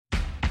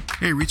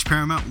Hey, Reach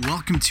Paramount,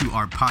 welcome to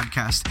our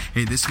podcast.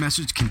 Hey, this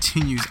message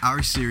continues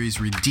our series,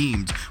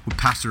 Redeemed, with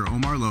Pastor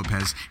Omar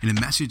Lopez, and a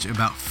message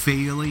about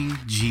failing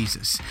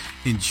Jesus.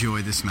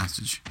 Enjoy this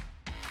message.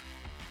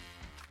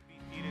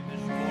 This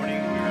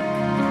morning,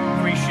 we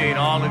appreciate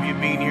all of you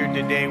being here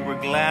today. We're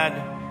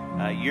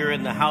glad you're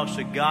in the house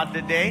of God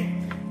today.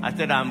 I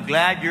said, I'm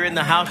glad you're in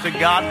the house of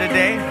God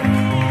today.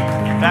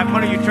 In fact,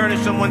 why don't you turn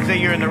to someone and say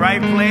you're in the right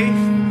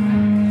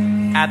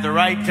place, at the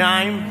right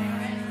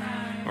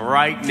time,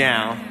 right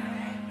now.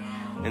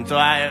 And so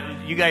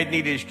you guys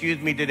need to excuse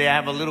me today. I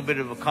have a little bit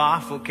of a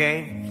cough,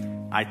 okay?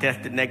 I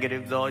tested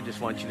negative, though. I just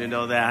want you to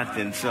know that.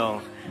 And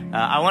so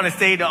I want to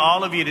say to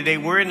all of you today,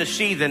 we're in a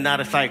season,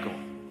 not a cycle.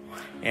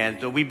 And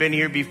so we've been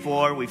here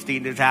before. We've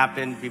seen this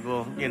happen.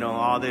 People,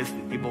 all this.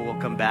 And people will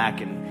come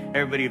back and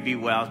everybody will be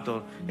well.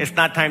 So it's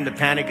not time to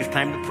panic. It's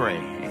time to pray.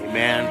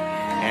 Amen.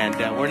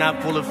 And we're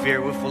not full of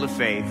fear. We're full of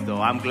faith. So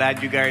I'm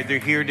glad you guys are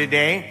here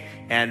today.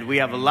 And we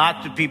have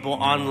lots of people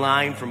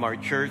online from our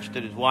church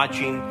that is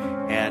watching.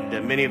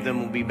 And many of them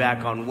will be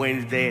back on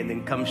Wednesday. And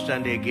then come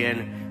Sunday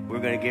again,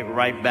 we're going to get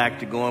right back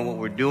to going what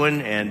we're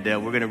doing. And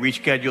we're going to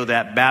reschedule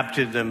that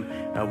baptism.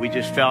 We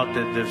just felt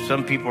that if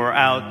some people are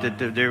out, that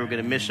they were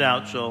going to miss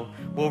out. So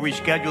we'll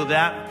reschedule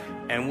that.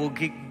 And we'll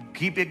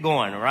keep it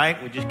going, all right?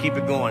 We'll just keep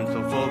it going.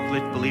 So folks,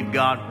 let's believe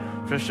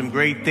God for some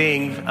great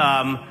things.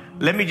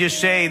 Let me just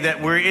say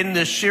that we're in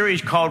this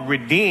series called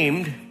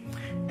Redeemed.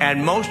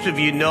 And most of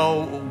you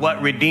know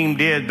what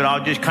redeemed is, but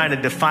I'll just kind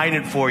of define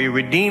it for you.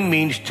 Redeem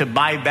means to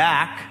buy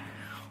back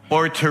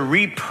or to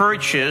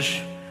repurchase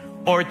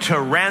or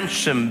to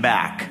ransom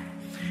back.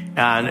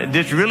 And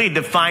this really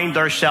defines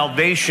our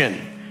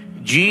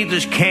salvation.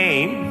 Jesus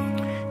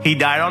came, he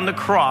died on the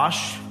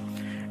cross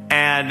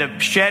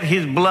and shed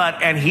his blood,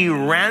 and he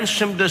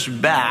ransomed us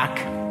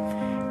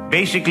back.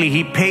 Basically,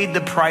 he paid the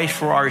price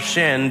for our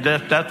sin.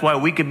 That's why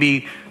we could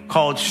be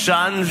called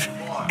sons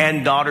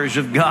and daughters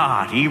of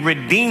God. He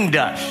redeemed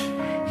us.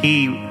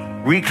 He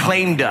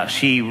reclaimed us.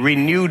 He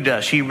renewed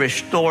us. He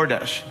restored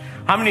us.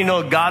 How many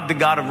know God, the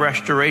God of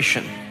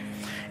restoration?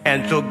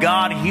 And so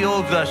God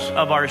heals us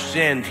of our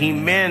sins. He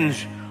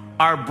mends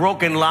our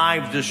broken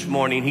lives this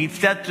morning. He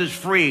sets us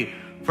free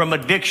from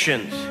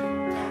addictions.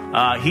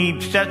 He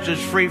sets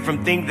us free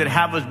from things that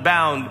have us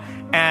bound.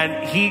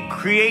 And he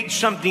creates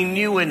something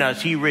new in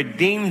us. He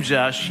redeems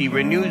us. He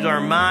renews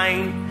our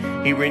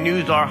mind. He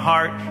renews our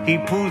heart. He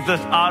pulls us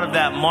out of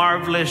that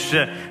marvelous,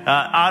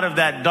 out of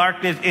that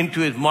darkness into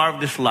his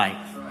marvelous light.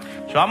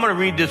 So I'm going to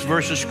read this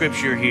verse of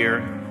scripture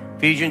here.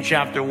 Ephesians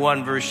chapter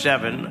 1, verse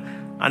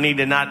 7. I need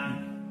to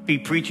not be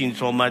preaching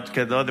so much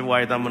because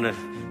otherwise I'm going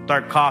to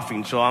start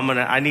coughing. So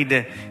I need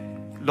to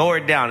lower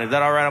it down. Is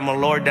that all right? I'm going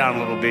to lower it down a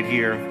little bit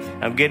here.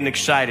 I'm getting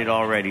excited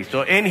already.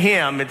 So in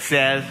him, it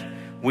says,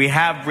 we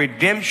have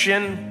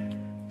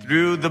redemption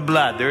through the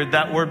blood. There's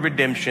that word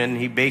redemption.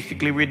 He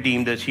basically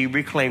redeemed us. He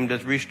reclaimed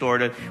us,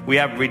 restored us. We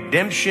have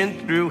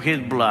redemption through his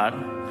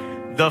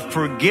blood, the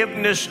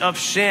forgiveness of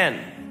sin,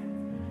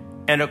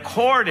 in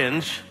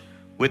accordance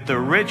with the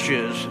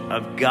riches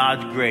of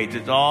God's grace.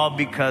 It's all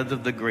because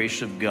of the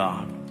grace of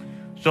God.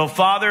 So,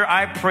 Father,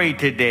 I pray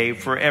today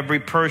for every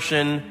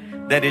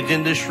person that is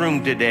in this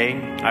room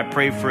today. I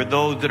pray for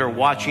those that are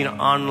watching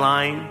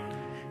online.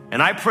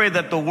 And I pray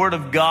that the Word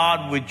of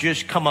God would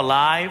just come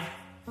alive.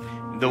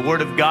 The Word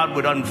of God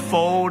would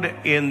unfold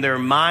in their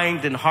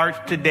minds and hearts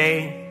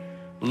today.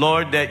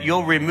 Lord, that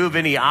you'll remove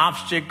any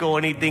obstacle,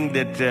 anything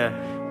that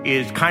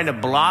is kind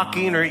of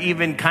blocking or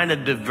even kind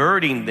of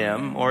diverting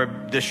them or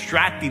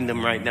distracting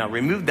them right now.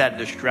 Remove that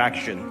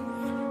distraction.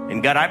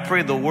 And God, I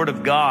pray the Word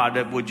of God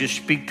that would just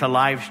speak to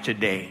lives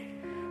today.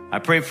 I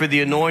pray for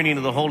the anointing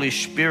of the Holy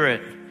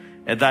Spirit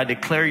as I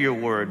declare your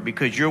Word,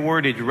 because your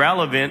Word is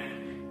relevant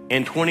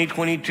in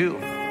 2022.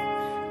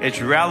 It's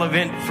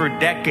relevant for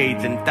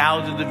decades and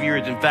thousands of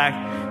years. In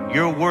fact,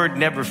 your word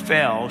never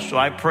fails. So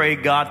I pray,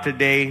 God,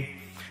 today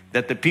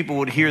that the people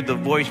would hear the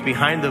voice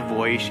behind the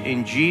voice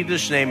in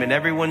Jesus' name. And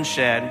everyone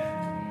said,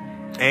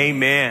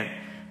 amen.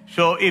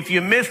 So if you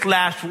missed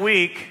last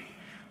week,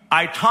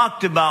 I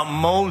talked about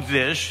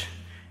Moses.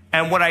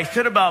 And what I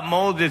said about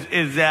Moses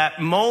is that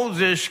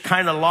Moses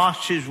kind of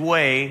lost his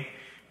way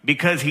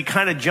because he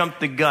kind of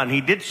jumped the gun.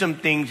 He did some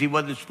things he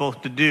wasn't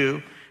supposed to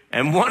do.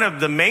 And one of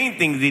the main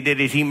things he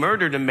did is he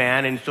murdered a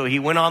man, and so he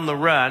went on the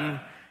run.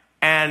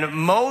 And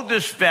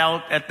Moses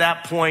felt at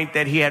that point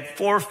that he had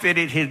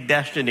forfeited his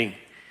destiny.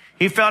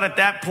 He felt at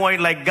that point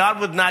like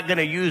God was not going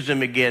to use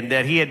him again,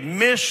 that he had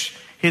missed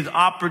his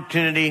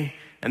opportunity,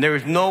 and there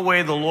was no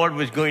way the Lord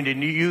was going to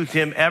use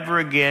him ever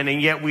again. And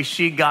yet we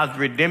see God's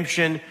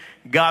redemption.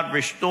 God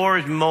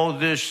restores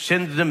Moses,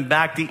 sends him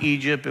back to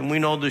Egypt, and we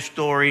know the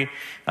story.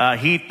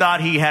 He thought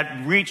he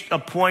had reached a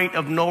point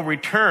of no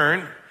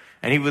return,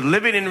 and he was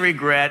living in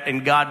regret,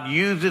 and God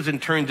uses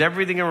and turns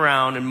everything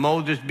around, and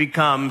Moses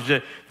becomes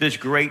this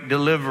great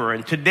deliverer.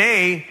 And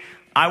today,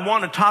 I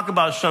want to talk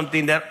about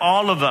something that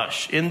all of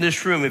us in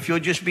this room, if you'll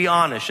just be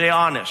honest, say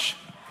honest.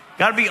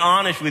 Got to be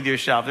honest with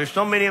yourself. There's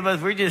so many of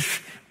us,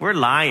 we're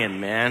lying,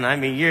 man. I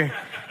mean,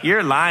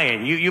 you're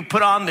lying. You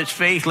put on this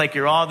face like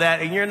you're all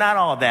that, and you're not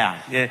all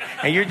that.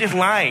 And you're just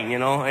lying,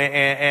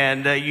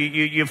 and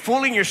you're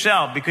fooling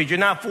yourself because you're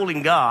not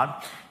fooling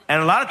God.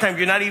 And a lot of times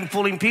you're not even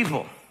fooling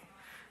people.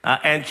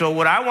 And so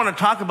what I want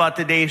to talk about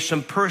today is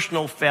some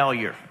personal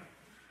failure.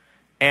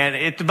 And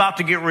it's about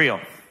to get real.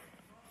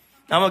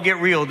 I'm going to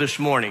get real this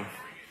morning.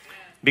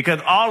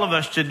 Because all of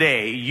us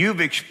today,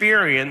 you've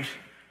experienced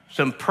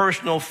some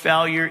personal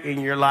failure in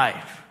your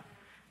life.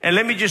 And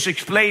let me just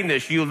explain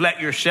this. You've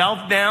let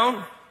yourself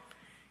down.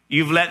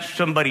 You've let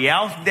somebody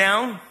else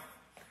down.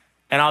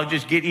 And I'll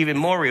just get even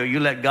more real. You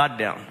let God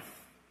down.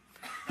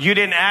 You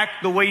didn't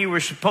act the way you were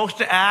supposed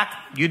to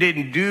act. You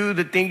didn't do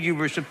the things you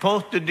were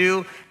supposed to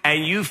do.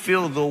 And you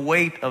feel the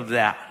weight of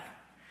that.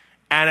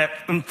 And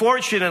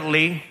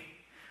unfortunately,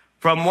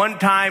 from one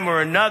time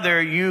or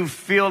another, you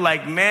feel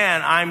like,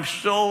 man, I've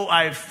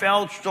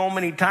failed so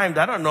many times.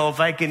 I don't know if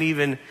I can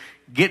even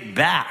get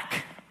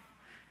back.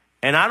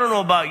 And I don't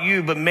know about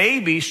you, but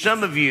maybe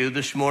some of you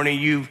this morning,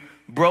 you've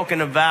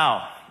broken a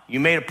vow. You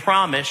made a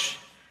promise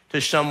to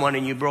someone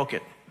and you broke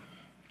it.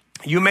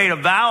 You made a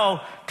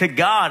vow to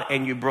God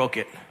and you broke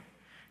it.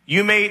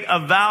 You made a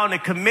vow and a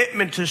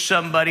commitment to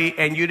somebody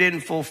and you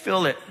didn't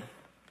fulfill it.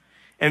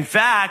 In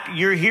fact,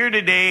 you're here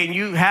today and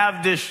you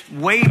have this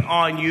weight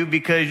on you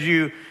because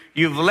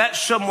you've let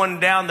someone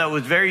down that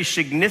was very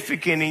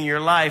significant in your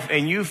life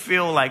and you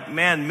feel like,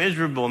 man,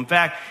 miserable. In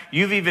fact,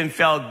 you've even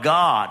felt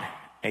God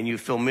and you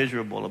feel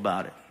miserable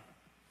about it.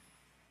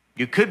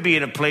 You could be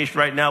in a place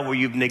right now where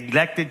you've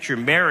neglected your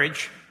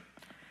marriage.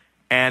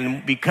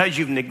 And because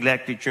you've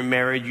neglected your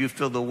marriage, you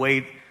feel the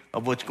weight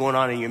of what's going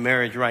on in your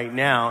marriage right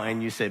now.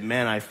 And you say,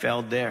 man, I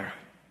failed there.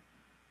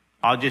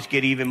 I'll just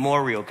get even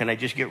more real. Can I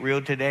just get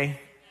real today?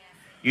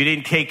 You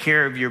didn't take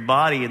care of your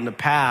body in the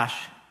past.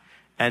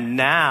 And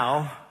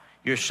now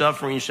you're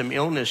suffering some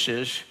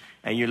illnesses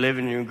and you're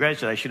living in regrets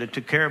that I should have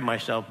took care of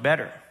myself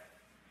better.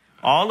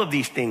 All of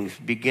these things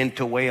begin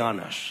to weigh on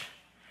us.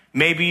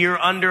 Maybe you're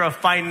under a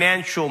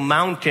financial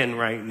mountain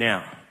right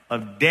now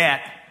of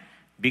debt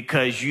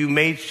because you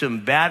made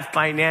some bad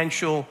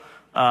financial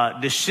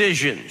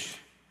decisions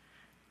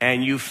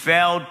and you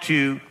failed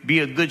to be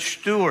a good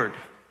steward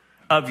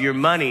of your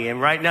money. And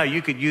right now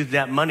you could use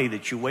that money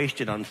that you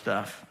wasted on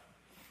stuff,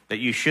 that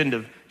you shouldn't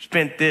have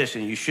spent this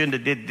and you shouldn't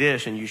have did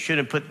this and you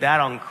shouldn't have put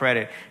that on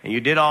credit and you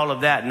did all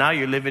of that. Now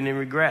you're living in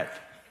regret.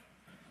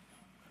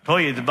 I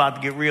told you it's about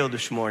to get real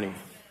this morning.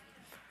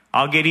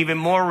 I'll get even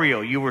more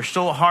real. You were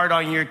so hard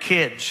on your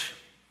kids.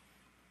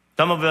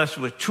 Some of us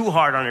were too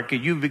hard on our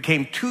kids. You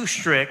became too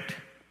strict.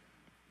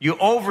 You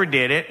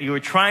overdid it. You were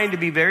trying to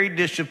be very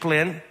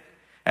disciplined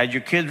as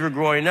your kids were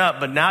growing up,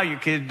 but now your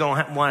kids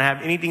don't want to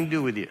have anything to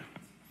do with you.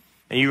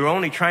 And you were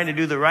only trying to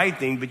do the right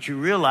thing, but you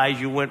realized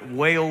you went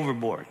way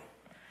overboard.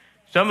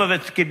 Some of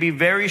it could be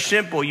very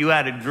simple. You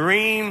had a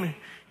dream.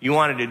 You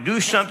wanted to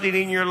do something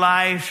in your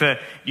life.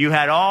 You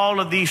had all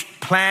of these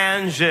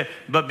plans,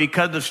 but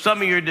because of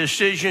some of your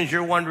decisions,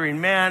 you're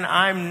wondering, man,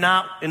 I'm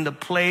not in the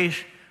place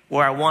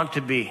where I want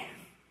to be.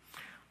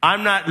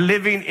 I'm not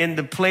living in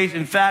the place.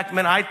 In fact,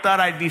 man, I thought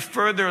I'd be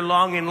further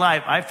along in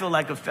life. I feel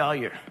like a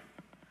failure.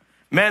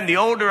 Man, the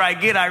older I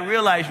get, I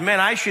realize, man,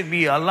 I should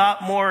be a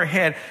lot more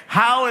ahead.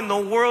 How in the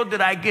world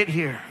did I get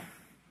here?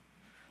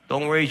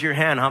 Don't raise your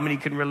hand. How many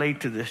can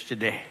relate to this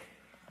today?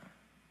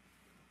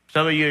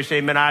 Some of you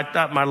say, man, I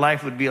thought my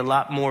life would be a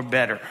lot more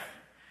better.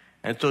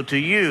 And so to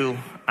you,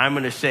 I'm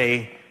going to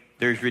say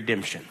there's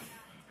redemption.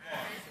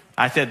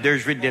 I said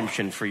there's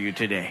redemption for you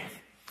today.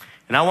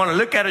 And I want to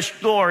look at a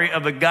story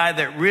of a guy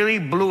that really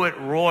blew it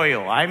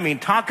royal. I mean,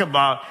 talk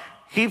about,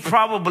 he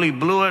probably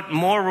blew it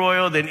more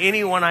royal than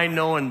anyone I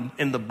know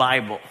in the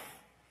Bible.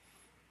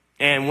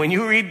 And when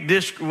you read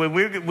this, when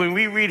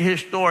we read his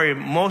story,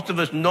 most of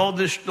us know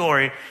this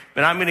story,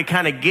 but I'm going to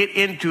kind of get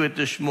into it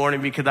this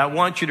morning because I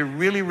want you to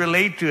really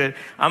relate to it.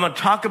 I'm going to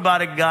talk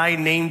about a guy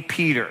named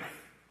Peter.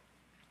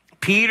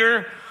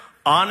 Peter,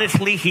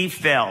 honestly, he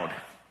failed.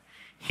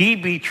 He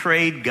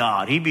betrayed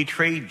God. He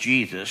betrayed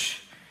Jesus.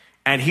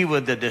 And he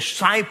was the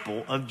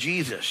disciple of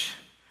Jesus.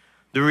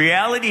 The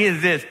reality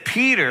is this: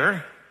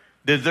 Peter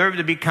deserved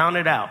to be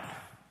counted out.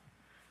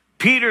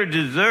 Peter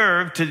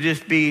deserved to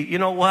just be, you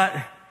know what?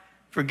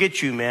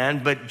 Forget you,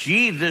 man. But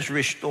Jesus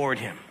restored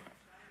him.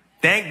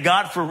 Thank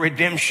God for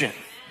redemption.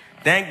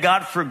 Thank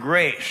God for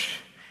grace.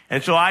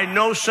 And so I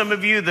know some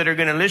of you that are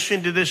going to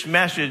listen to this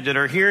message, that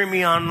are hearing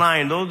me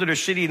online, those that are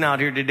sitting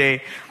out here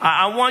today,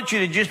 I want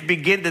you to just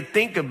begin to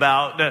think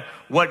about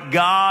what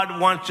God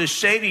wants to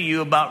say to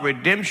you about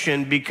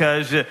redemption,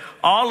 because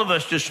all of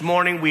us this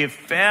morning, we have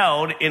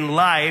failed in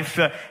life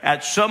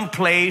at some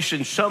place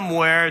and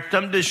somewhere,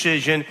 some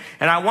decision.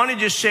 And I want to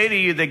just say to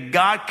you that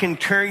God can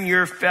turn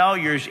your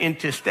failures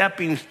into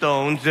stepping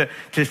stones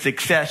to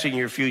success in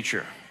your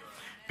future,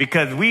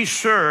 because we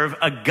serve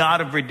a God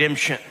of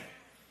redemption.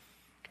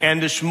 And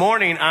this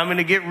morning, I'm going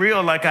to get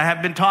real, like I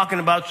have been talking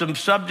about some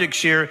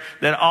subjects here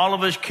that all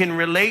of us can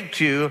relate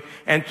to.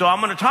 And so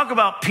I'm going to talk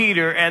about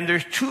Peter, and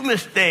there's two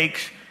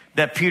mistakes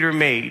that Peter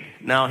made.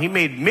 Now, he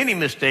made many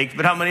mistakes,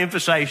 but I'm going to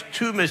emphasize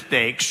two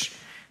mistakes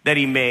that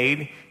he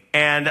made.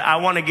 And I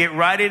want to get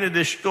right into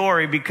this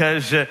story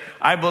because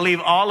I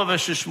believe all of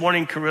us this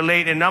morning can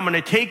relate. And I'm going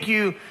to take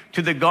you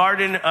to the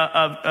Garden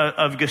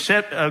of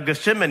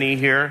Gethsemane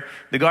here,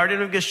 the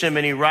Garden of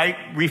Gethsemane,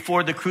 right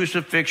before the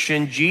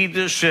crucifixion.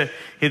 Jesus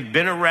had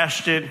been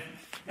arrested,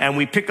 and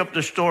we pick up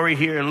the story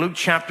here in Luke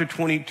chapter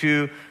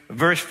 22,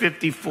 verse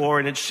 54.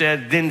 And it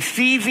said, then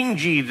seizing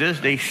Jesus,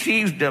 they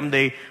seized him,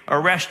 they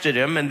arrested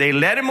him, and they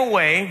led him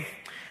away,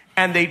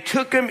 and they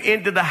took him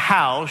into the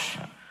house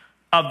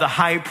of the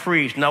high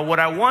priest. Now, what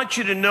I want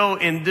you to know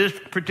in this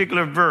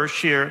particular verse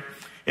here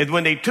is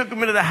when they took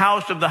him into the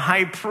house of the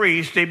high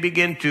priest, they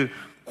begin to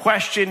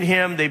question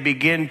him. They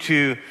begin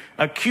to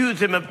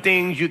accuse him of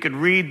things. You could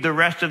read the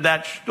rest of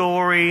that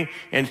story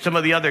in some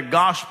of the other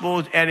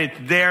gospels, and it's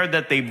there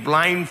that they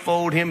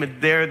blindfold him.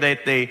 It's there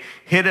that they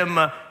hit him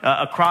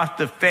across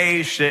the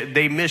face.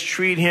 They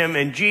mistreat him,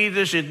 and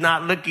Jesus is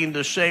not looking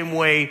the same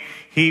way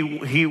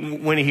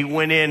when he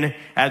went in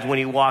as when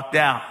he walked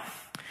out.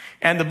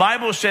 And the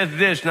Bible says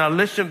this. Now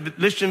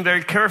listen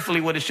very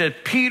carefully what it says.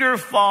 Peter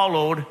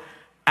followed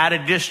at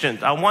a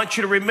distance. I want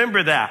you to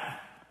remember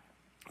that,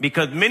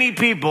 because many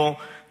people,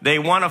 they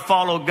want to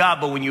follow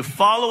God, but when you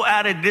follow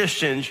at a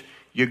distance,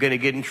 you're going to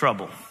get in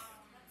trouble.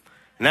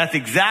 And that's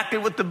exactly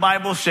what the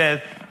Bible says.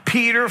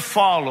 Peter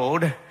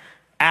followed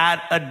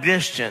at a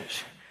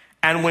distance.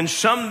 And when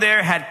some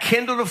there had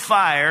kindled a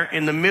fire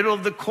in the middle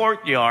of the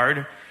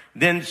courtyard,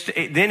 then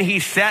he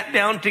sat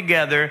down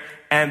together,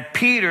 and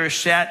Peter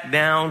sat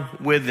down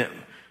with them.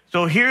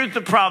 So here's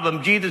the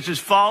problem. Peter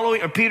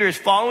is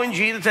following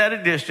Jesus at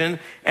a distance,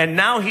 and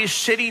now he's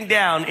sitting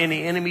down in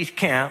the enemy's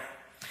camp.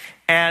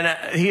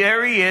 And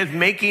here he is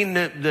making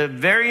the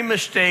very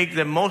mistake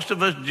that most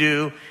of us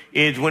do,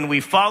 is when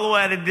we follow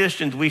at a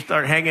distance, we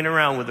start hanging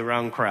around with the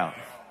wrong crowd.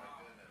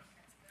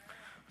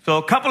 So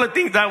a couple of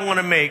things I want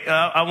to make.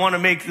 I want to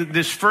make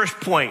this first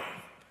point,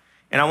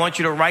 and I want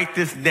you to write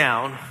this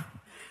down,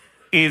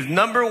 is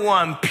number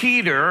one,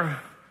 Peter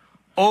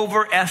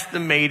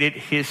overestimated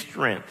his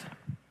strength.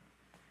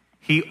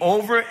 He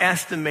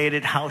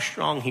overestimated how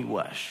strong he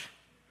was.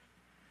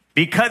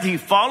 Because he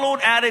followed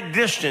at a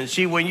distance.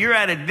 See, when you're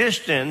at a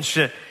distance,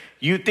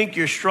 you think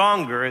you're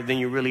stronger than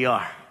you really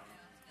are.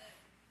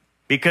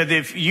 Because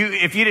if you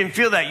didn't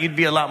feel that, you'd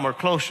be a lot more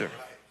closer.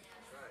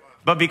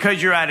 But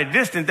because you're at a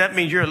distance, that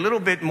means you're a little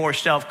bit more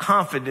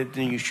self-confident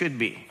than you should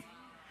be.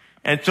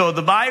 And so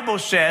the Bible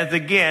says,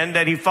 again,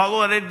 that he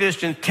followed at a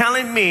distance,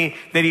 telling me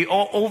that he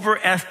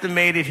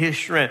overestimated his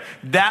strength.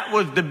 That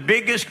was the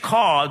biggest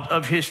cause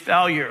of his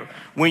failure.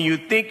 When you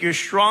think you're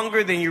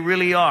stronger than you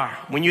really are.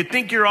 When you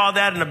think you're all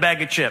that in a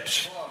bag of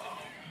chips.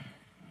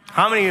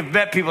 How many have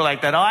met people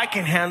like that? Oh, I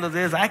can handle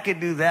this. I can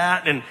do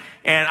that. And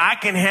I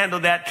can handle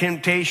that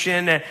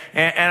temptation.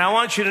 And I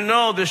want you to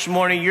know this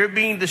morning, you're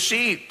being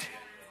deceived.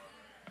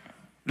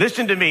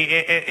 Listen to me.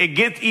 It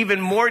gets even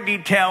more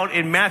detailed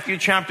in Matthew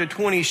chapter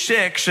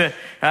 26.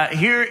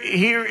 Here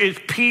is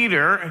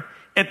Peter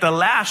at the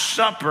Last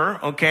Supper,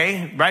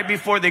 okay, right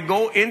before they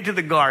go into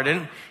the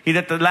garden. He's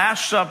at the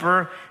Last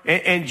Supper,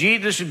 and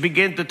Jesus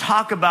begins to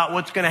talk about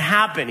what's going to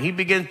happen. He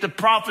begins to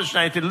prophesy.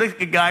 He said, look,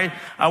 guys,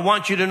 I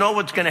want you to know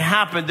what's going to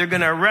happen. They're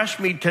going to arrest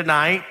me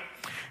tonight,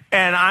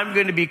 and I'm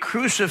going to be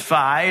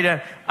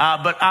crucified,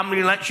 but I'm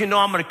going to let you know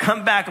I'm going to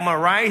come back. I'm going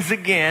to rise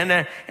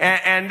again.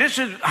 And this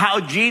is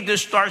how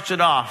Jesus starts it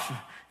off.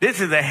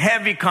 This is a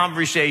heavy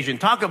conversation.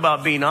 Talk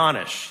about being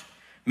honest.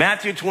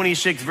 Matthew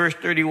 26, verse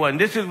 31.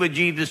 This is what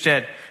Jesus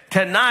said.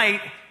 Tonight,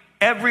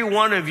 every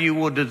one of you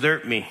will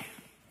desert me.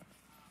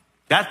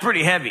 That's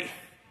pretty heavy.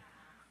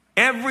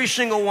 Every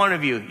single one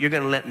of you, you're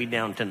going to let me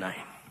down tonight.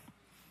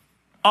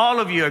 All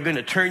of you are going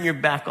to turn your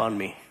back on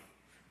me.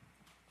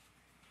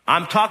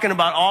 I'm talking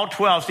about all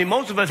 12. See,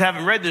 most of us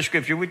haven't read the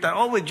scripture. We thought,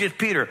 oh, it's just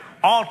Peter.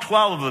 All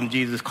 12 of them,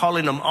 Jesus,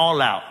 calling them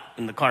all out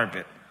in the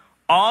carpet.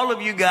 All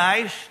of you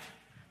guys,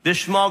 this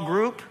small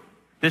group,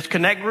 this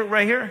connect group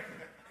right here,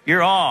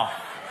 you're all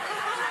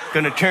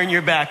going to turn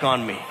your back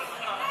on me.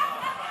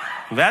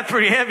 That's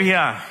pretty heavy,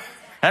 huh?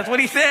 That's what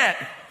he said.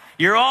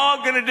 You're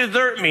all going to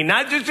desert me.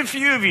 Not just a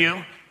few of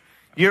you.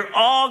 You're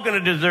all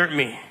going to desert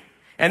me.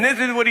 And this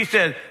is what he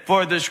says.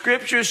 For the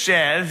scripture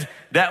says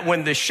that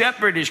when the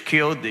shepherd is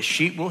killed, the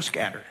sheep will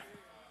scatter.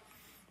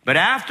 But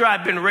after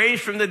I've been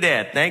raised from the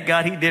dead, thank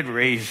God he did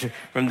raise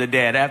from the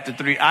dead after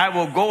 3, I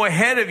will go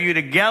ahead of you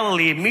to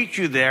Galilee and meet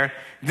you there.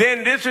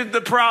 Then this is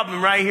the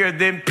problem right here.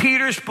 Then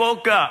Peter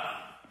spoke up.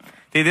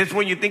 See, this is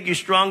when you think you're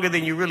stronger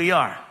than you really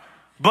are.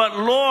 But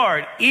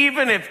Lord,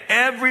 even if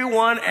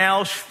everyone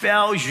else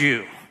fails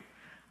you,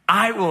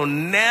 I will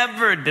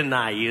never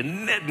deny you.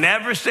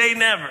 Never say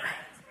never.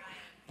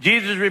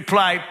 Jesus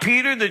replied,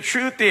 Peter, the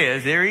truth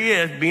is, there he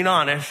is, being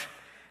honest,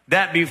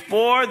 that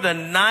before the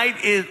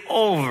night is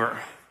over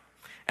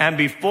and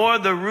before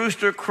the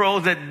rooster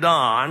crows at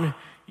dawn,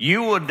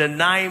 you will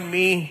deny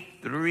me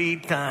 3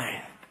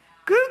 times.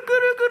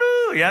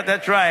 Yeah,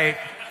 that's right.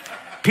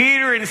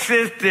 Peter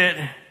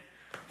insisted,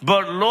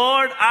 but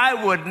Lord,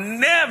 I would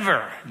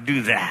never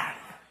do that.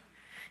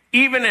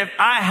 Even if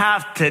I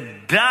have to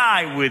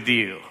die with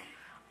you,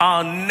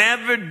 I'll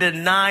never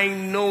deny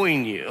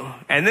knowing you.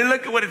 And then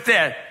look at what it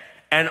says.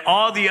 And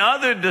all the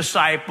other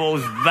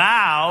disciples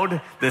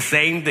vowed the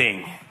same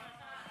thing.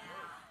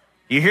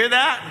 You hear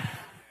that?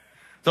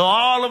 So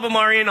all of them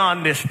are in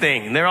on this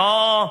thing. They're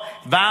all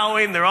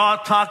vowing. They're all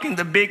talking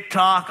the big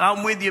talk.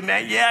 I'm with you,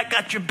 man. Yeah, I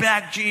got your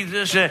back,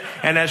 Jesus.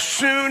 And as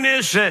soon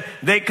as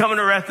they come and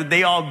arrested,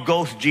 they all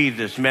ghost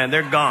Jesus, man.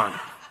 They're gone.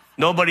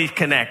 Nobody's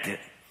connected.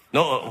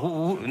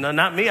 No,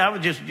 not me. I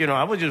was just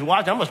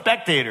watching. I'm a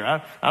spectator.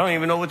 I don't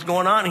even know what's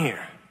going on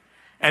here.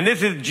 And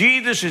this is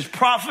Jesus has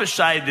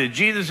prophesied this.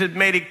 Jesus has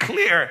made it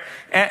clear.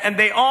 And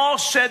they all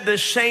said the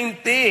same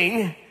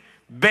thing,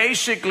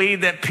 basically,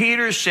 that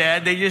Peter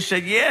said. They just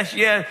said, yes,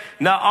 yes.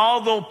 Now,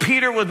 although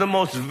Peter was the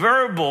most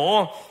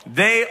verbal,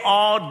 they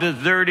all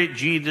deserted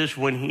Jesus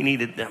when he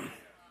needed them.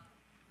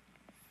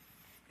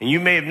 And you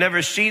may have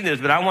never seen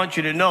this, but I want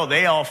you to know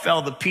they all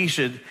fell to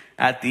pieces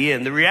at the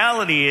end. The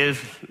reality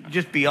is,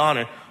 just be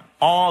honest,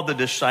 all the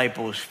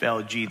disciples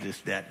failed Jesus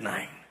that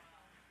night.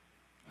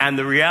 And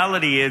the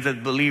reality is, as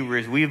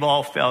believers, we've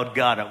all failed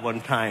God at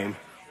one time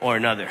or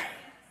another.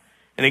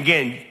 And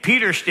again,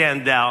 Peter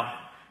stands out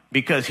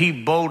because he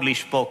boldly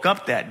spoke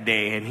up that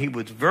day and he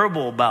was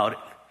verbal about it.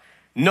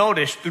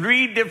 Notice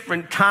 3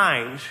 different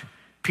times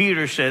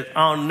Peter said,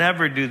 I'll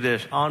never do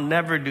this. I'll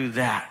never do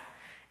that.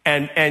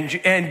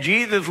 And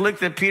Jesus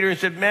looked at Peter and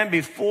said, man,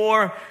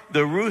 before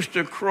the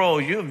rooster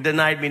crows, you have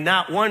denied me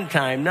not 1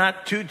 time,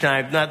 not 2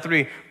 times, not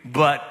 3,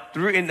 but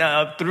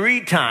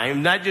 3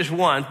 times, not just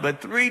once,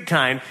 but 3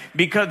 times.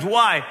 Because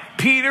why?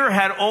 Peter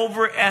had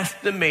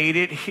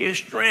overestimated his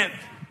strength.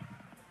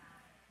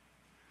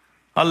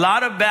 A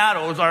lot of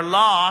battles are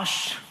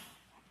lost.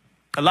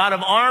 A lot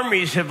of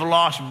armies have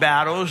lost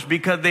battles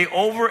because they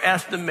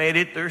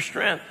overestimated their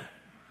strength.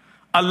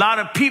 A lot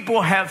of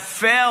people have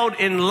failed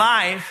in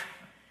life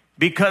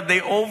because they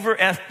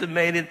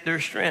overestimated their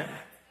strength.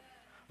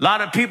 A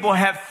lot of people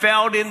have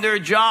failed in their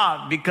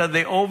job because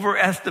they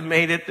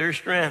overestimated their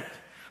strength.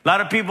 A lot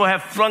of people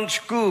have flunked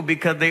school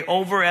because they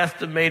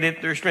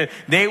overestimated their strength.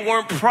 They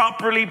weren't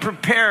properly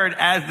prepared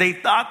as they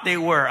thought they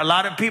were. A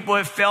lot of people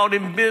have failed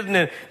in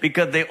business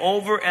because they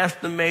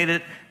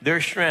overestimated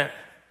their strength.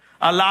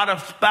 A lot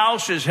of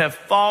spouses have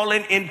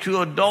fallen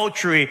into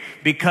adultery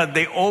because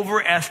they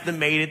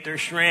overestimated their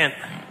strength.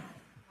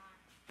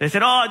 They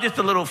said, oh, just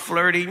a little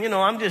flirty.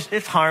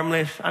 It's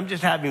harmless. I'm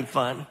just having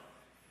fun.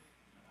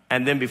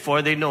 And then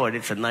before they know it,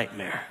 it's a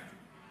nightmare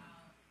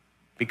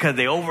because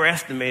they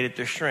overestimated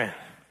their strength.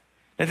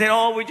 They said,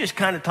 oh, we're just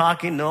kind of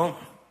talking. No,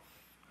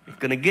 it's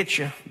going to get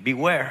you.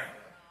 Beware.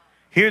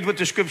 Here's what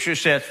the scripture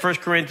says, 1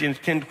 Corinthians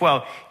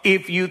 10:12.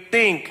 If you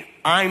think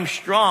I'm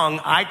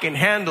strong, I can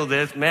handle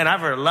this. Man,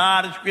 I've heard a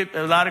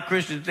lot of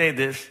Christians say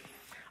this.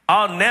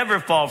 I'll never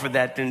fall for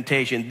that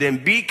temptation.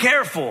 Then be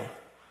careful,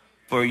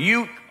 for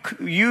you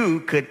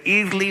could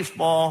easily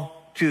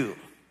fall too.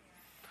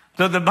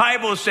 So the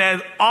Bible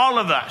says all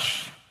of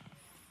us,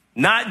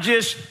 not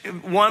just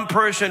one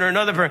person or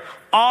another person,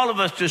 all of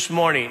us this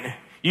morning,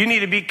 you need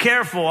to be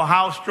careful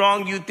how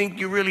strong you think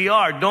you really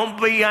are. Don't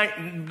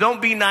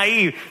be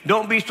naive.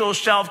 Don't be so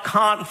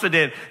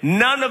self-confident.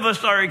 None of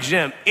us are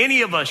exempt.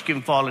 Any of us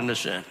can fall into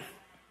sin,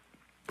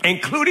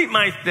 including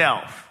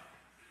myself.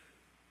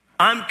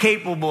 I'm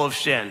capable of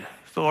sin.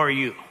 So are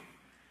you.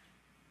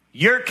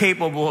 You're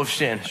capable of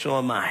sin. So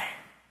am I.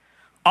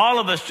 All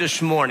of us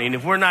this morning,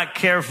 if we're not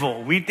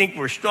careful, we think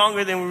we're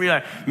stronger than we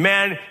realize.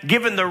 Man,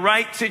 given the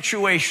right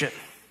situation,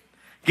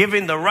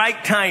 given the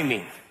right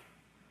timing,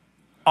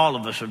 all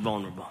of us are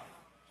vulnerable.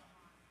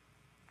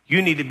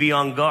 You need to be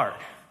on guard.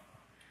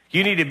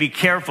 You need to be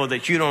careful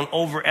that you don't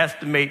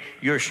overestimate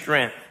your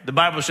strength. The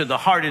Bible says the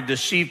heart is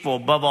deceitful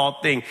above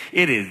all things.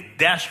 It is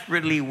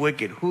desperately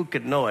wicked. Who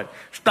could know it?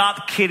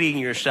 Stop kidding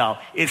yourself.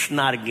 It's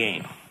not a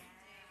game.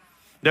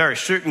 There are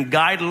certain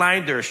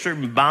guidelines, there are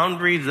certain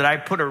boundaries that I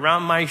put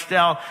around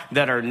myself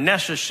that are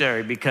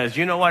necessary because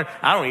you know what?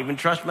 I don't even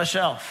trust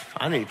myself.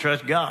 I need to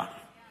trust God.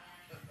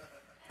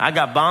 I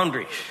got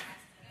boundaries.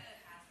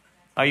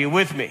 Are you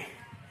with me?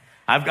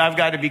 I've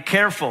got to be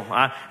careful.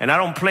 And I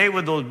don't play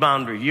with those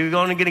boundaries. You're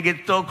only going to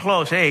get so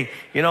close. Hey,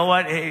 you know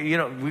what? Hey,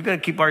 we're going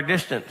to keep our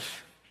distance.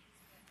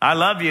 I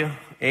love you.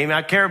 Amen.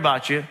 I care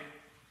about you.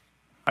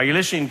 Are you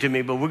listening to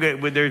me?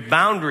 But there's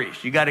boundaries.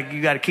 You got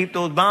to keep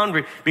those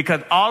boundaries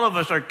because all of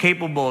us are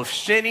capable of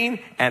sinning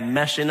and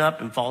messing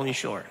up and falling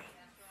short.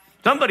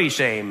 Somebody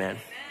say amen.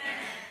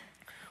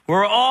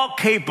 We're all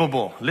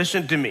capable,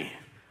 listen to me,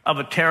 of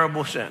a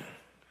terrible sin.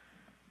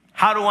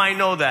 How do I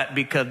know that?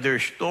 Because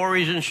there's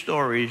stories and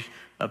stories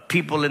of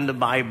people in the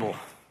Bible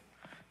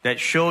that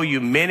show you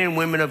men and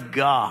women of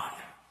God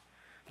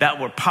that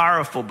were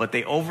powerful, but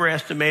they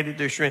overestimated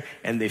their strength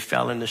and they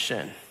fell into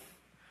sin.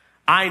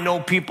 I know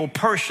people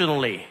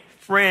personally,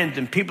 friends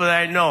and people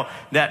that I know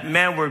that,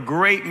 man, were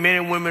great men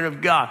and women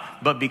of God,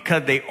 but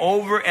because they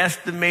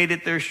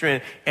overestimated their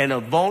strength in a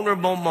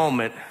vulnerable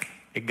moment,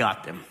 it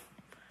got them.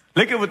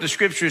 Look at what the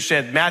scripture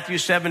said, Matthew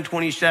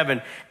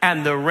 7:27.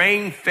 And the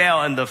rain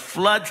fell and the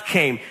floods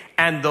came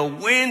and the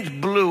winds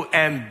blew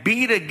and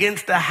beat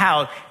against the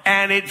house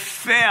and it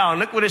fell. And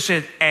look what it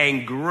says.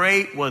 And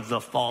great was the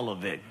fall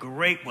of it.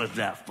 Great was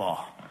that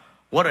fall.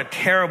 What a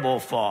terrible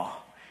fall.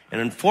 And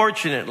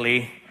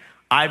unfortunately,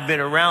 I've been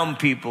around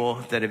people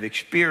that have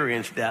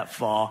experienced that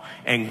fall,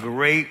 and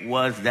great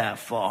was that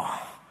fall.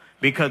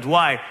 Because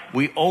why?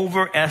 We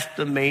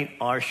overestimate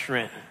our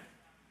strength.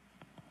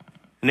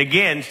 And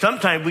again,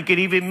 sometimes we could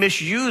even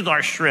misuse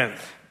our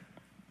strength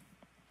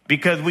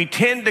because we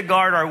tend to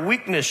guard our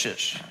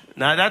weaknesses.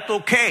 Now, that's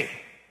okay.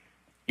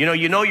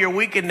 You know you're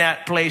weak in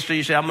that place, so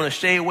you say, I'm going to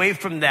stay away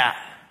from that.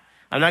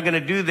 I'm not going to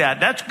do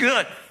that. That's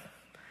good.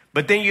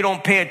 But then you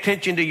don't pay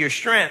attention to your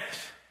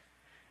strengths.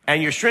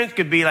 And your strength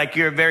could be like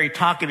you're a very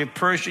talkative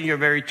person, you're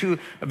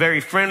very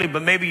friendly,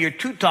 but maybe you're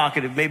too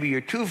talkative, maybe you're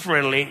too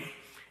friendly,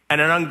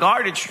 and an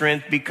unguarded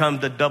strength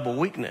becomes a double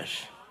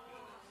weakness.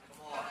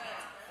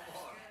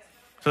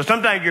 So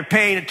sometimes you're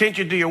paying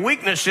attention to your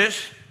weaknesses,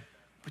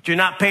 but you're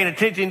not paying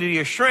attention to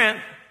your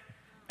strength,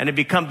 and it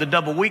becomes a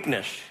double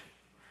weakness.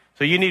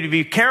 So you need to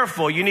be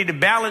careful. You need to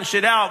balance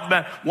it out.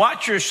 But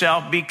watch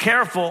yourself. Be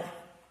careful.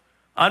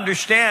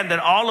 Understand that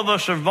all of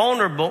us are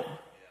vulnerable.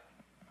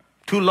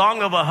 Too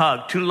long of a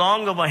hug, too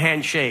long of a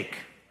handshake.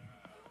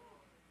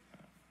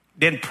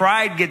 Then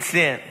pride gets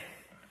in.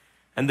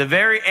 And the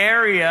very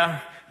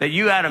area that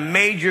you had a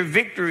major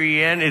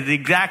victory in is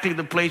exactly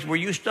the place where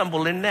you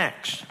stumble in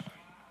next.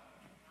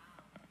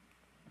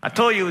 I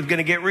told you it was going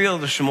to get real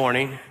this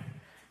morning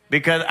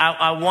because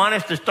I want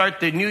us to start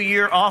the new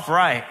year off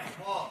right.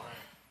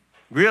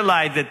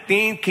 Realize that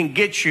things can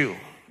get you.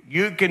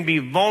 You can be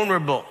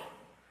vulnerable.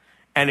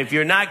 And if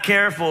you're not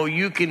careful,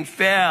 you can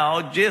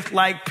fail just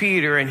like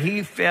Peter, and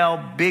he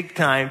fell big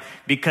time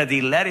because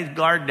he let his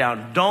guard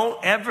down. Don't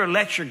ever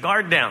let your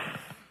guard down.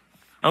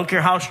 I don't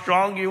care how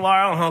strong you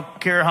are. I don't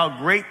care how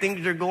great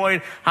things are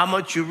going, how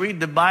much you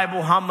read the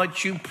Bible, how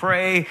much you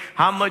pray,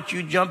 how much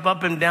you jump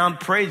up and down.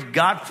 Praise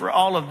God for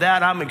all of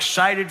that. I'm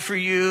excited for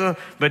you,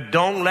 but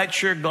don't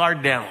let your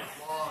guard down.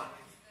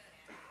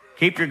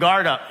 Keep your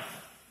guard up.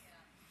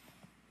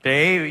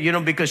 Okay?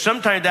 Because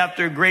sometimes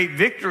after a great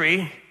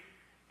victory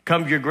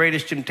comes your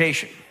greatest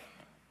temptation.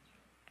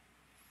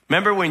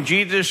 Remember when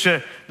Jesus,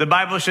 the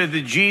Bible says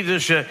that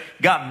Jesus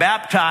got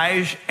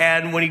baptized,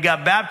 and when he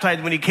got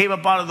baptized, when he came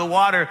up out of the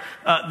water,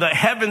 the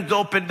heavens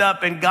opened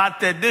up and God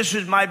said, this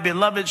is my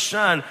beloved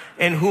son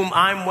in whom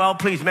I'm well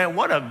pleased. Man,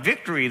 what a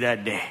victory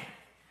that day.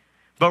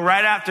 But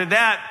right after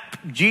that,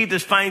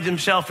 Jesus finds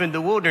himself in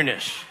the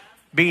wilderness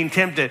being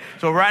tempted.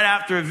 So right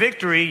after a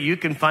victory, you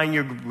can find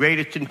your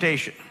greatest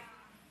temptation.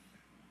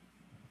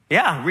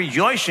 Yeah,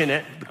 rejoice in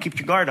it, but keep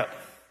your guard up.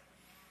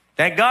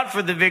 Thank God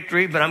for the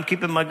victory, but I'm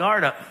keeping my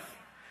guard up.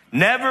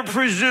 Never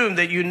presume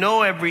that you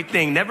know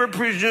everything. Never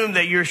presume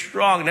that you're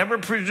strong. Never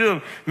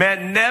presume.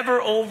 Man,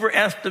 never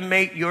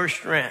overestimate your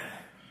strength.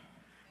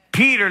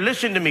 Peter,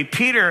 listen to me.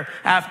 Peter,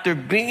 after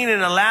being in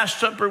the Last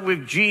Supper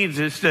with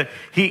Jesus,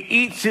 he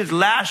eats his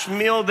last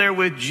meal there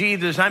with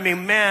Jesus. I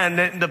mean,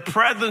 man, the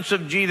presence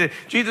of Jesus.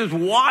 Jesus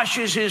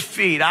washes his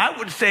feet. I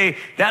would say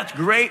that's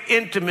great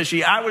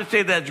intimacy. I would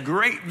say that's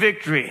great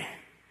victory.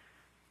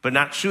 But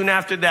not soon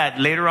after that,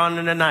 later on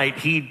in the night,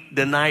 he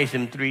denies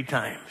him 3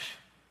 times.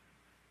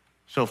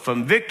 So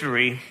from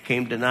victory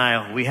came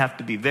denial. We have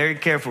to be very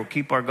careful,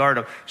 keep our guard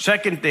up.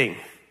 Second thing,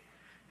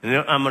 and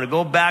I'm going to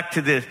go back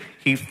to this.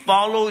 He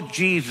followed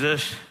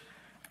Jesus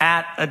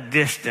at a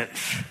distance.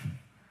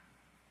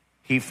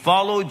 He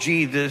followed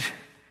Jesus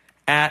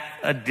at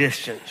a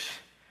distance.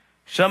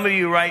 Some of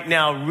you right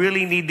now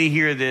really need to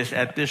hear this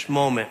at this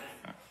moment.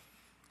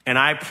 And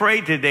I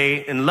pray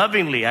today, and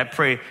lovingly, I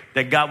pray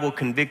that God will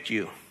convict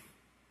you.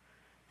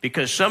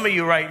 Because some of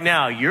you right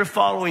now, you're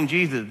following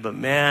Jesus, but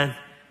man,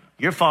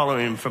 you're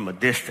following him from a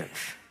distance.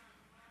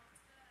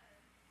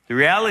 The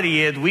reality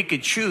is we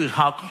could choose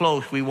how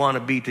close we want to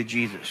be to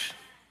Jesus.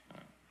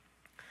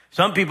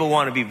 Some people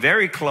want to be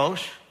very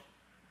close,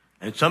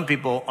 and some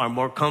people are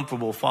more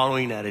comfortable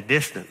following at a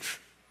distance.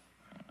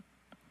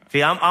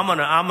 See, I'm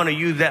gonna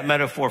use that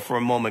metaphor for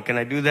a moment. Can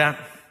I do that?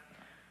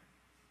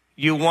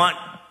 You want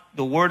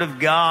the Word of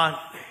God,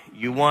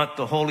 you want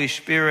the Holy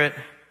Spirit,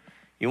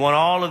 you want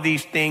all of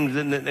these things,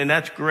 and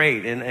that's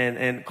great,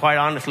 and quite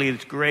honestly,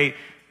 it's great.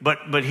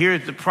 But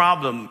here's the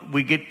problem.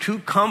 We get too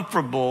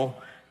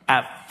comfortable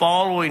at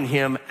following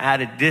him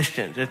at a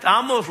distance. It's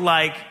almost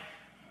like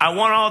I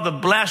want all the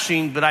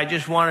blessings, but I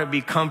just want to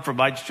be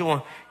comfortable. I just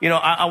want,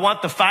 I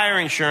want the fire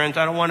insurance.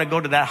 I don't want to go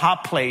to that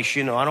hot place.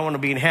 I don't want to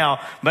be in hell.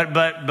 But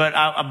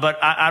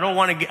I don't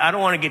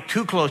want to get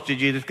too close to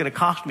Jesus. It's going to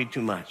cost me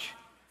too much.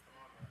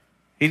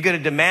 He's going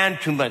to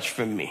demand too much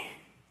from me.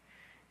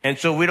 And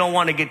so we don't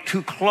want to get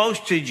too close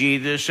to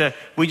Jesus.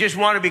 We just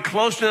want to be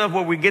close enough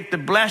where we get the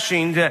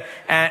blessings,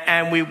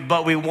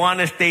 but we want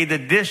to stay the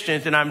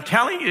distance. And I'm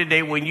telling you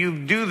today, when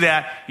you do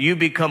that, you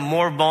become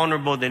more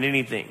vulnerable than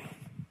anything.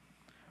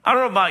 I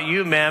don't know about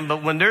you, man,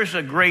 but when there's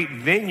a great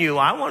venue,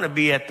 I want to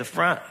be at the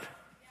front.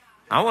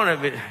 I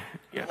want to be.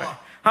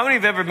 How many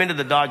have ever been to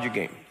the Dodger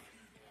game?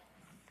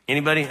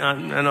 Anybody? I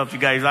don't know if you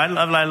guys, I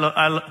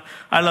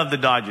love the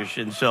Dodgers.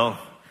 And so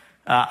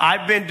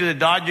I've been to the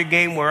Dodger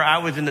game where I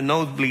was in the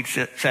nosebleed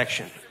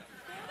section.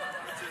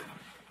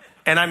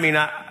 And I mean,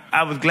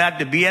 I was glad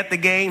to be at the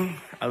game.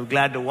 I was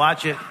glad to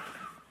watch it.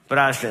 But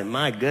I said,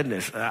 my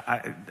goodness,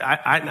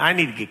 I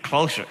need to get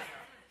closer.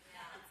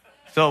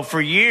 So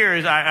for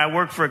years, I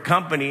worked for a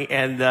company,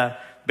 and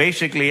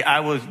basically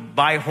I was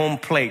by home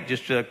plate,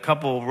 just a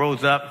couple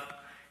rows up.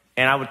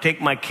 And I would take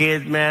my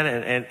kids, man,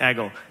 and I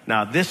go,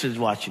 now this is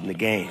watching the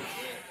game.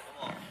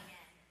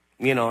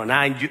 You know, and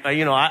I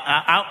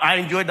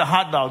enjoyed the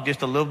hot dog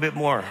just a little bit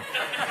more.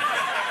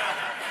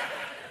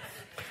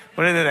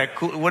 What is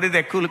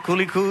that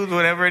Coolie,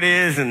 whatever it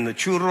is, and the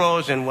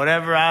churros and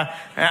whatever.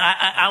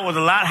 I was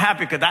a lot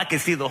happier because I could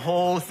see the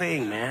whole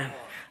thing, man.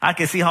 I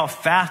could see how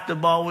fast the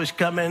ball was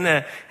coming,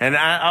 and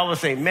I would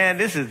say, man,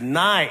 this is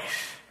nice.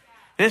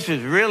 This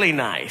is really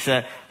nice.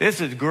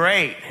 This is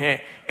great.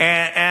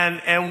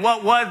 And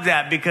what was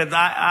that? Because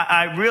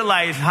I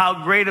realized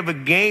how great of a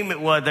game it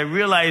was. I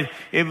realized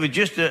it was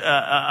just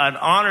an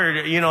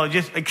honor,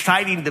 just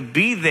exciting to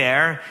be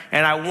there.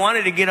 And I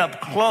wanted to get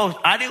up close.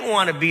 I didn't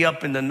want to be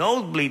up in the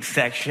nosebleed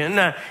section.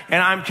 And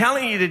I'm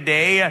telling you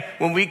today,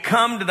 when we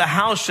come to the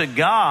house of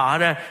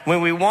God,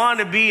 when we want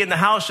to be in the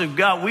house of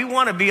God, we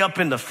want to be up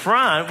in the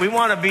front. We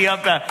want to be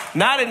up,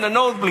 not in the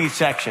nosebleed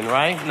section,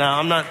 right? Now,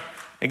 I'm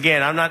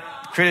not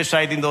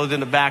criticizing those in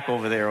the back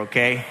over there,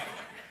 okay?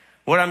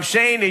 What I'm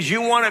saying is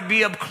you want to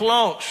be up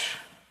close.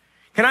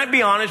 Can I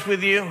be honest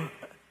with you?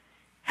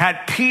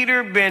 Had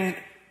Peter been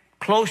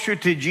closer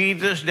to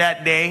Jesus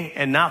that day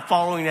and not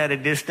following at a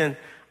distance,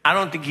 I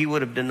don't think he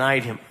would have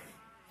denied him.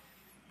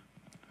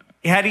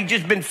 Had he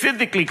just been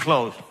physically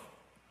close,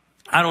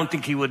 I don't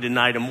think he would have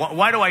denied him.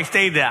 Why do I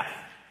say that?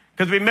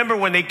 Because remember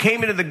when they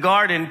came into the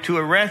garden to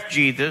arrest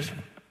Jesus,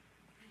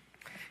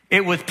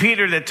 it was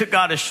Peter that took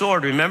out his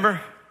sword, remember?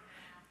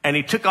 And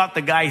he took out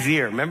the guy's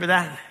ear. Remember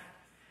that?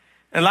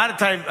 And a lot of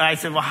times I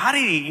said, well, how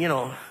did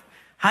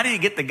he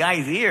get the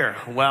guy's ear?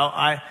 Well,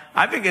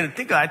 I've been going to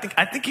think, I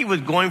think he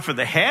was going for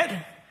the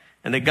head,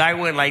 and the guy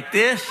went like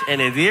this, and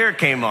his ear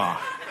came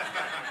off.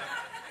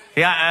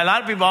 Yeah, a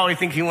lot of people always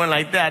think he went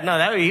like that.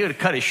 No, he would have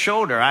cut his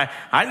shoulder.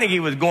 I think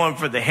he was going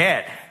for the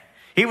head.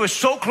 He was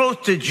so close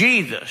to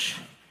Jesus.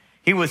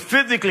 He was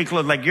physically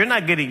close. Like, you're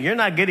not going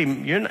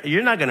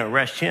to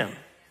arrest him.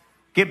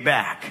 Get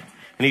back.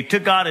 And he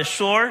took out his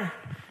sword.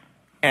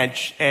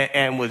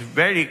 And was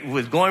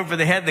going for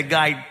the head. The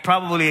guy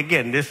probably,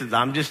 again,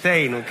 I'm just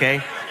saying,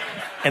 okay?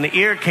 And the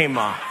ear came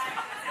off.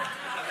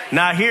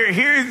 Now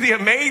here's the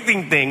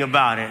amazing thing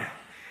about it.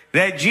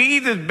 That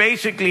Jesus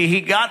basically,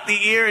 he got the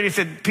ear and he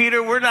said,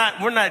 Peter, we're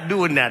not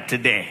doing that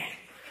today.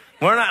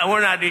 We're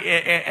not,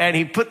 and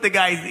he put the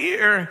guy's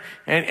ear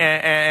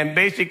and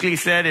basically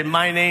said in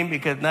my name,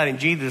 because not in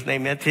Jesus'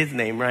 name, that's his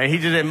name, right? He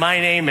just said my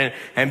name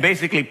and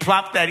basically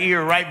plopped that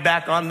ear right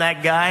back on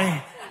that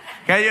guy.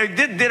 Okay,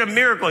 did a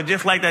miracle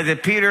just like that. I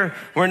said, Peter,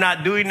 we're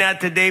not doing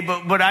that today.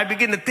 But I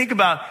begin to think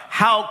about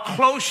how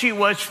close he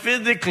was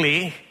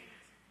physically.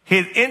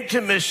 His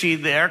intimacy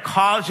there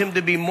caused him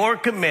to be more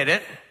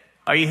committed.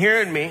 Are you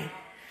hearing me?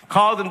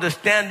 Caused him to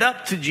stand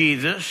up to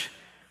Jesus.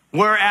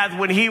 Whereas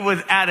when he was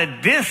at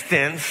a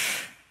distance,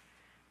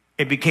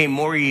 it became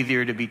more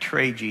easier to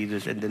betray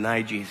Jesus and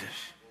deny Jesus.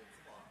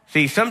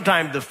 See,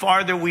 sometimes the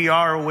farther we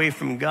are away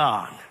from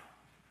God,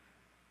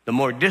 the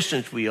more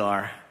distant we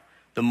are,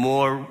 the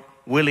more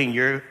willing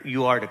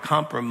you are to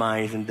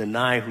compromise and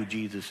deny who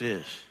Jesus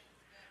is.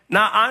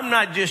 Now, I'm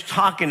not just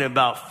talking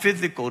about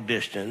physical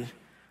distance.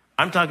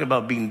 I'm talking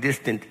about being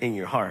distant in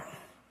your heart.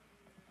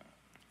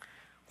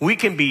 We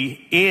can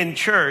be in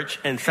church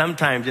and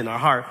sometimes in our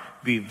heart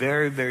be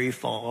very, very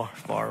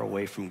far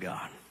away from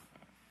God.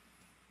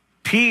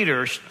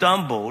 Peter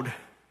stumbled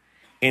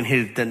in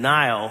his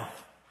denial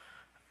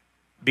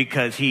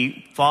because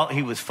he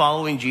was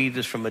following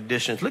Jesus from a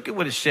distance. Look at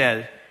what it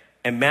says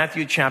in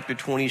Matthew chapter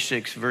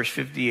 26, verse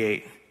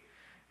 58.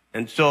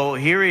 And so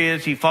here he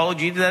is. He followed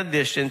Jesus at a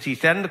distance. He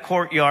sat in the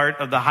courtyard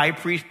of the high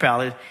priest's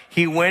palace.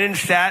 He went and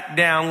sat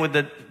down with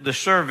the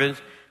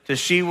servants to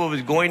see what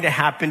was going to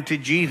happen to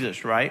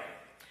Jesus, right?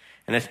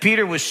 And as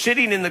Peter was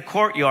sitting in the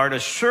courtyard, a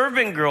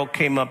servant girl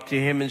came up to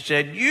him and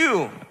said,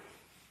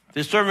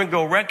 the servant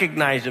girl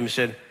recognized him and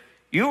said,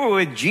 you were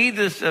with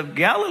Jesus of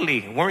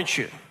Galilee, weren't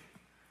you?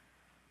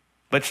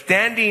 But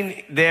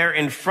standing there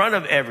in front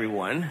of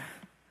everyone,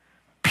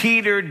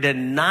 Peter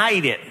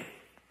denied it.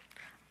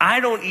 I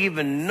don't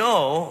even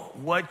know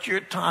what you're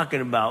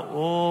talking about.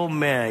 Oh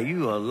man,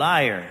 you a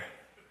liar.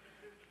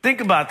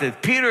 Think about this.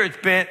 Peter had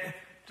spent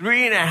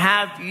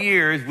 3.5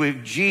 years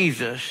with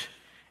Jesus,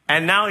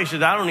 and now he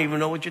says, I don't even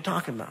know what you're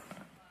talking about.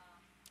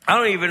 I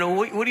don't even know.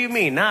 What do you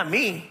mean? Not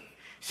me.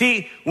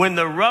 See, when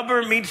the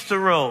rubber meets the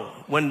road,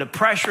 when the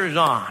pressure's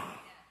on,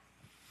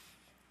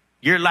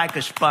 you're like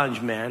a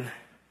sponge, man.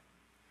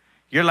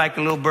 You're like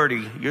a little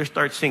birdie. You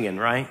start singing,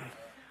 right?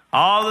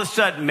 All of a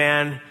sudden,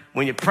 man,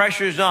 when your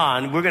pressure's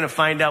on, we're going to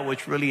find out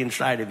what's really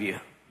inside of you.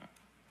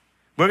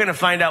 We're going to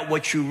find out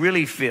what you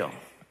really feel.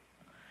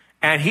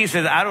 And he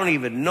says, I don't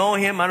even know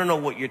him. I don't know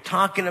what you're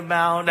talking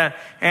about.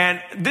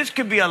 And this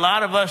could be a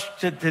lot of us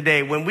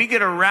today. When we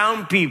get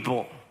around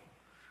people,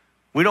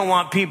 we don't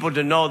want people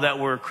to know that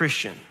we're a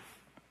Christian.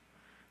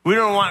 We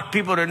don't want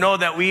people to know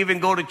that we even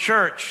go to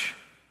church.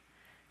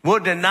 We'll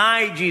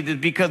deny Jesus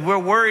because we're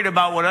worried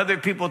about what other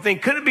people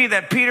think. Could it be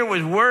that Peter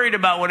was worried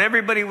about what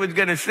everybody was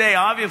going to say?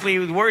 Obviously, he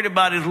was worried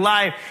about his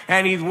life,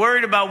 and he's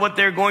worried about what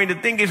they're going to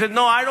think. He said,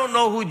 no, I don't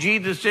know who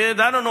Jesus is.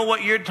 I don't know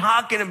what you're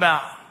talking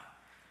about.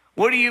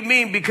 What do you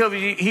mean? Because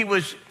he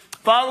was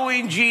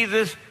following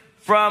Jesus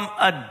from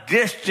a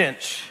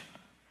distance.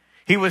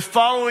 He was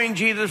following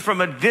Jesus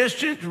from a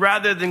distance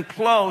rather than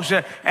close,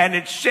 and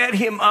it set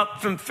him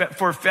up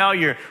for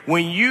failure.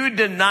 When you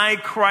deny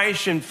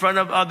Christ in front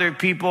of other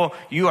people,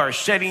 you are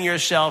setting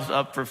yourselves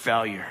up for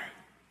failure.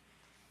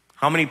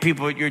 How many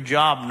people at your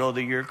job know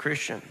that you're a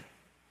Christian?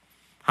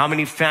 How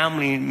many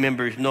family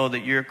members know that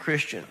you're a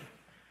Christian?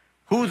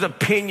 Whose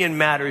opinion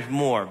matters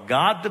more,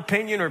 God's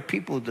opinion or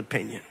people's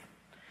opinion?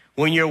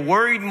 When you're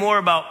worried more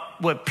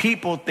about what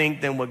people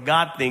think than what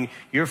God thinks,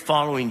 you're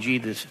following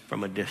Jesus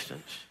from a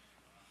distance.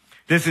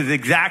 This is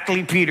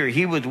exactly Peter.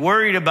 He was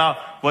worried about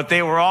what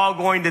they were all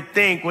going to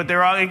think. He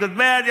goes,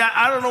 man,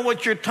 I don't know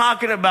what you're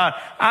talking about.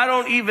 I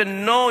don't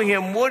even know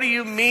him. What do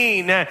you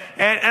mean? And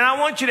I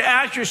want you to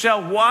ask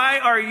yourself, why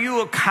are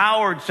you a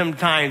coward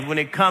sometimes when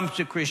it comes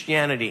to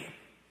Christianity?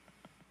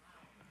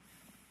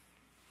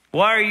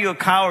 Why are you a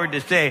coward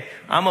to say,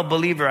 I'm a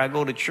believer, I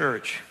go to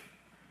church?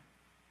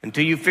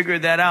 Until you figure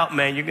that out,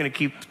 man, you're going to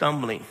keep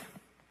stumbling.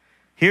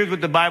 Here's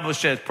what the Bible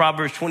says,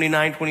 Proverbs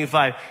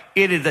 29:25.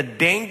 It is a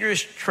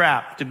dangerous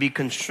trap to be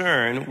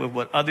concerned with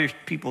what other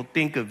people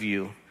think of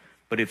you.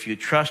 But if you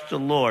trust the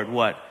Lord,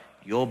 what?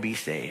 You'll be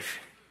safe.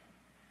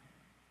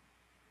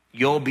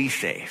 You'll be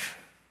safe.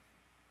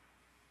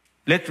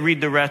 Let's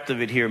read the rest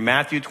of it here.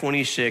 Matthew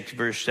 26,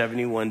 verse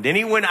 71. Then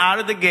he went out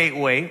of the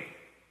gateway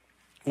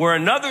where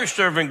another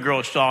servant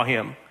girl saw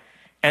him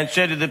and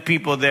said to the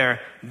people there,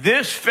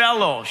 this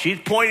fellow, she's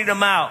pointing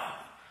him out,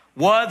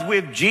 was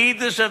with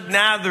Jesus of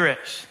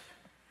Nazareth.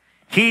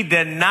 He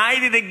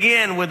denied it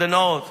again with an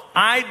oath.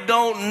 I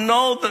don't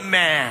know the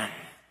man.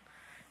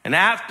 And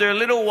after a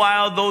little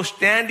while, those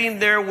standing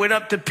there went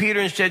up to Peter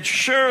and said,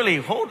 surely,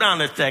 hold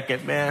on a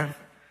second, man.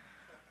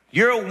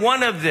 You're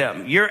one of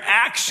them. Your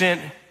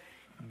accent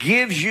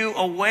gives you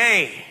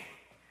away.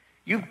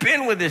 You've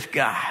been with this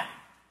guy.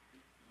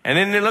 And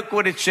then look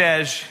what it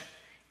says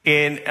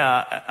in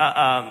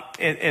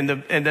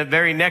the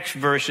very next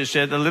verse. It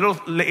says, a little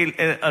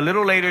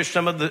later,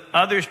 some of the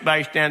other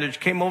bystanders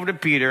came over to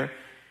Peter.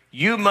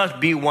 You must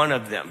be one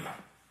of them.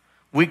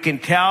 We can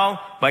tell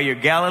by your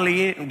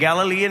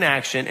Galilean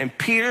accent. And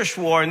Peter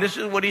swore, and this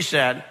is what he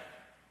said,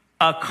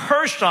 a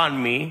curse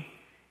on me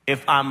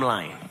if I'm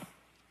lying.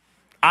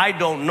 I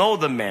don't know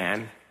the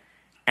man.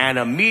 And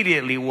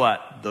immediately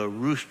what? The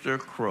rooster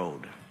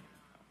crowed.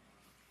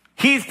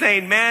 He's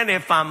saying, man,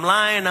 if I'm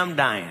lying, I'm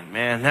dying,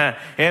 man.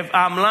 If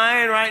I'm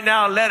lying right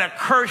now, let a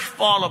curse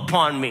fall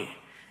upon me.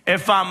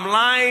 If I'm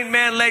lying,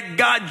 man, let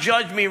God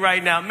judge me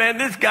right now. Man,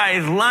 this guy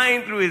is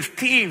lying through his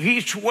teeth.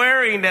 He's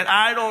swearing that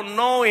I don't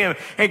know him.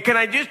 And can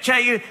I just tell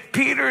you,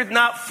 Peter is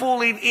not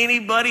fooling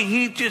anybody.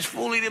 He's just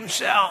fooling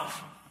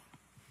himself.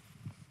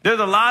 There's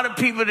a lot of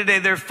people today,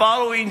 they're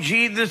following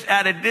Jesus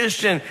at a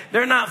distance.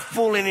 They're not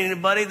fooling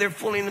anybody. They're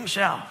fooling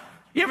themselves.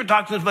 You ever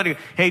talk to somebody,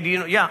 hey, do you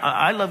know, yeah,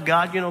 I love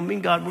God. You know, me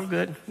and God, we're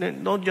good.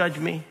 Don't judge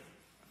me.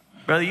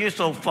 Brother, you're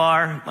so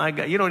far. My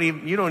God, you don't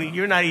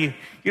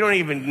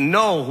even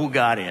know who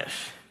God is.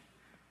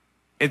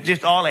 It's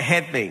just all a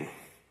head thing.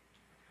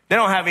 They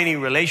don't have any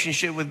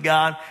relationship with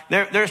God.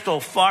 They're so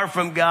far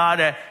from God.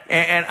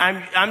 And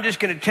I'm just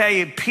going to tell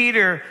you,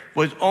 Peter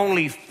was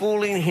only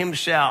fooling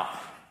himself.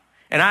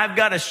 And I've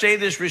got to say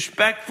this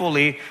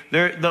respectfully.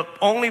 The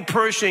only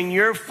person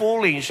you're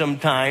fooling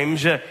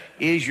sometimes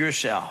is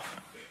yourself.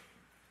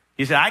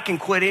 You say, I can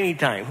quit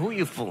anytime. Who are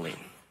you fooling?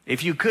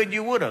 If you could,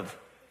 you would have.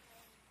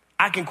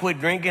 I can quit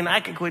drinking.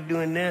 I can quit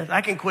doing this. I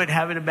can quit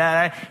having a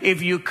bad eye.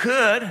 If you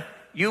could,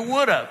 you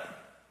would have.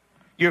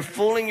 You're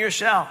fooling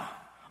yourself.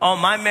 Oh,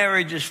 my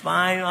marriage is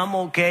fine. I'm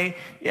okay.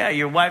 Yeah,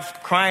 your wife's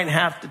crying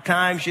half the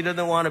time. She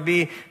doesn't want to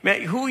be.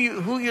 Man, who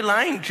you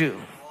lying to?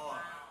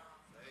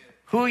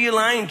 Who are you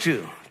lying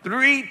to?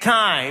 3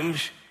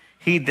 times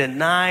he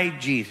denied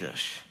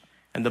Jesus.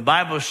 And the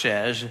Bible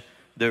says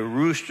the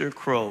rooster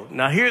crowed.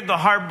 Now here's the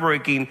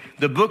heartbreaking.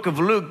 The book of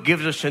Luke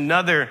gives us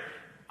another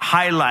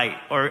highlight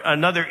or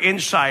another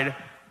insight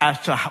as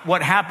to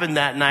what happened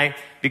that night.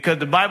 Because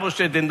the Bible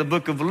said in the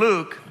book of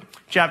Luke,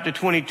 chapter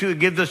 22, it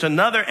gives us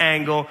another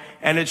angle.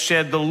 And it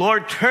said the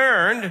Lord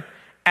turned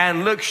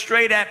and looked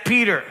straight at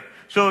Peter.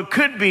 So it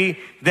could be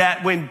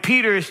that when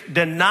Peter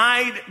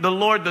denied the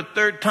Lord the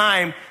third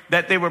time,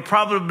 that they were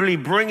probably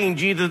bringing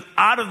Jesus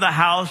out of the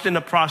house in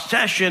a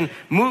procession,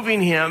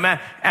 moving him.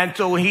 And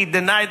so he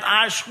denied,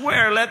 I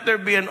swear, let there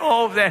be an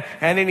oath.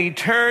 And then he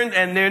turned,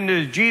 and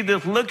then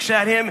Jesus looks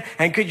at him.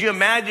 And could you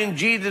imagine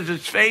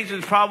Jesus' face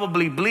is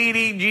probably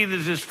bleeding.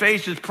 Jesus'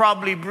 face is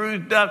probably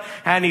bruised up.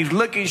 And he's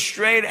looking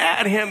straight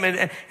at him.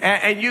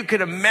 And you could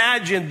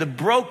imagine the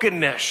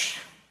brokenness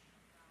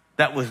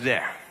that was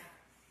there.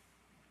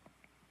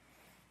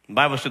 The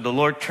Bible said the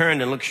Lord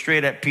turned and looked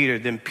straight at Peter.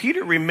 Then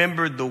Peter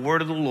remembered the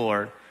word of the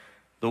Lord,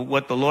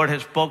 what the Lord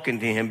had spoken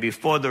to him.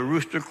 Before the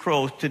rooster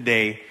crows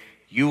today,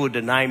 you will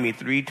deny me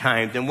 3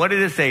 times. And what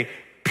did it say?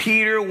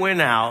 Peter went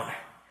out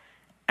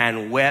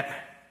and wept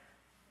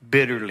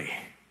bitterly.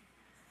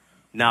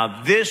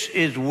 Now this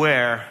is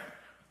where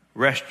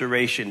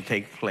restoration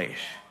takes place.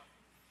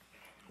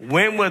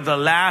 When was the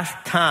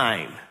last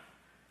time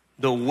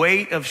the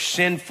weight of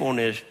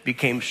sinfulness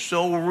became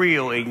so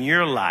real in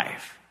your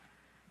life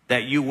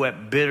that you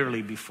wept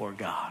bitterly before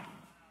God?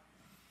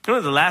 When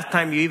was the last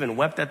time you even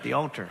wept at the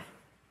altar?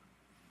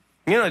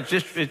 You know, it's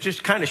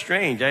just kind of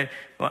strange.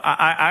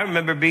 I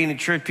remember being in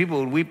church, people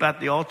would weep at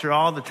the altar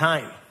all the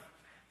time.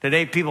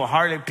 Today, people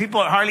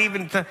hardly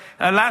even,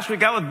 last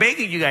week I was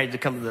begging you guys to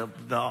come to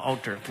the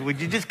altar.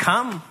 Would you just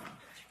come?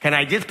 Can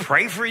I just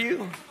pray for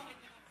you?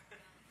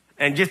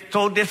 And just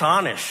so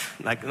dishonest.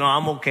 Like, no,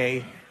 I'm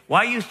okay.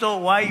 Why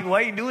are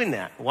you doing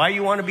that? Why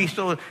you want to be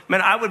so,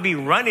 man, I would be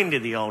running to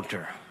the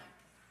altar.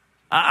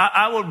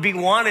 I would be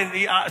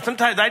wanting,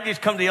 sometimes I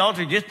just come to the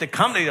altar just to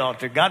come to the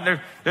altar. God,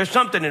 there's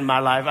something in my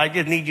life. I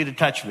just need you to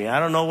touch me. I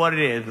don't know what it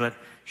is, but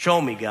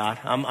show me, God.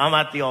 I'm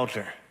at the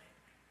altar.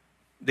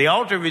 The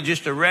altar is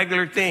just a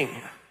regular thing.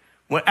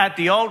 At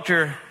the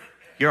altar,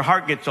 your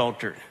heart gets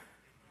altered.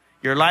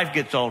 Your life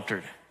gets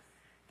altered.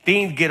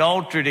 Things get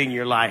altered in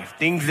your life.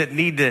 Things that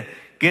need to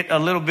get a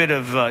little bit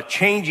of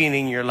changing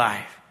in your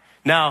life.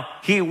 Now,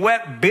 he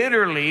wept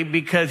bitterly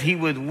because he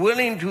was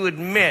willing to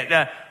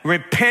admit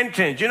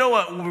repentance. You know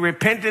what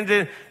repentance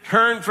is?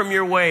 Turn from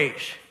your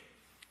ways.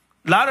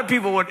 A lot of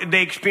people, what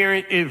they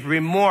experience is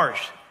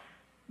remorse.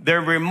 They're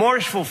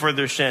remorseful for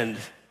their sins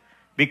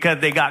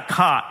because they got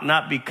caught,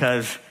 not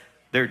because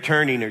they're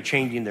turning or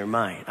changing their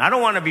mind. I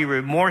don't want to be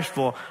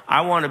remorseful.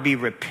 I want to be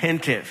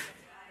repentive.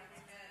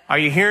 Are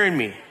you hearing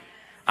me?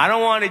 I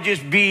don't want to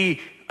just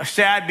be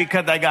sad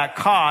because I got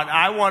caught.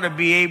 I want to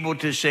be able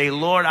to say,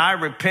 Lord, I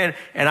repent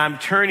and I'm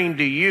turning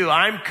to you.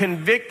 I'm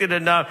convicted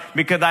enough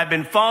because I've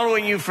been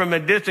following you from a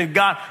distance.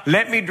 God,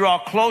 let me draw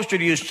closer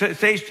to you.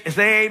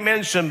 Say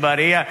amen,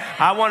 somebody.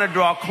 I want to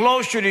draw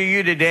closer to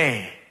you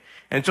today.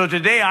 And so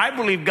today I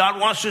believe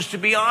God wants us to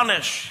be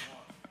honest.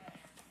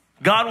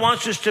 God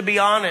wants us to be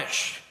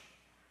honest.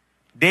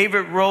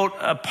 David wrote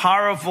a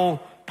powerful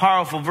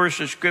verse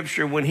of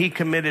scripture when he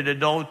committed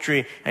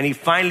adultery and he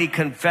finally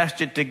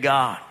confessed it to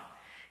God.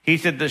 He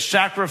said, the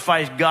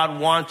sacrifice God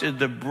wants is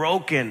the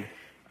broken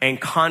and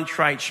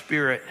contrite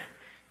spirit.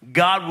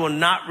 God will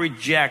not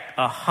reject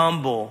a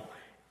humble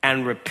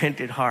and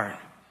repentant heart.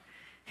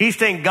 He's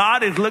saying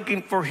God is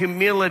looking for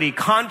humility,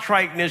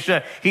 contriteness.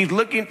 He's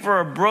looking for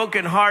a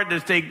broken heart to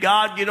say,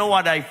 God, you know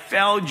what? I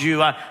failed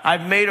you.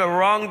 I've made a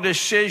wrong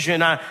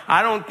decision.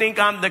 I don't think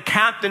I'm the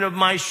captain of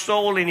my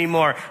soul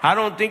anymore. I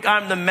don't think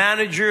I'm the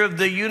manager of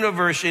the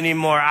universe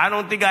anymore. I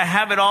don't think I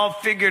have it all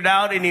figured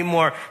out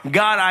anymore.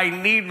 God, I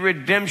need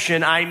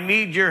redemption. I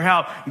need your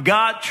help.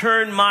 God,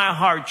 turn my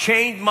heart,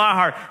 change my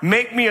heart,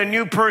 make me a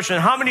new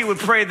person. How many would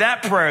pray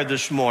that prayer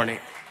this morning?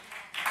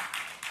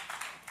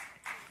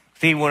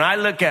 See, when I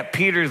look at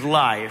Peter's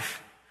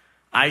life,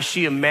 I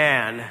see a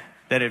man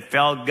that had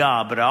failed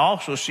God, but I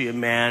also see a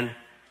man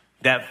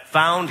that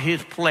found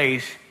his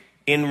place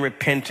in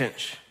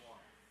repentance.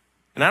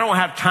 And I don't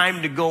have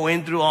time to go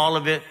in through all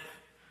of it,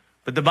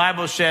 but the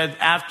Bible says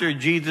after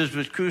Jesus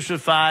was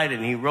crucified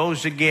and he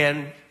rose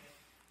again,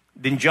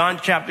 in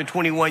John chapter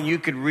 21, you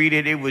could read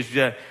it. It was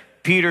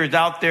Peter's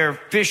out there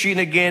fishing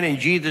again, and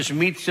Jesus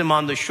meets him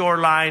on the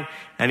shoreline,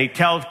 and he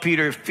tells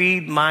Peter,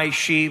 feed my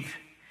sheep.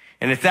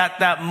 And it's at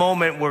that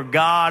moment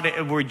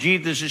where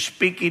Jesus is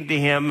speaking to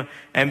him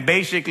and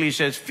basically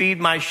says, feed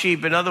my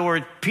sheep. In other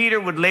words, Peter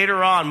would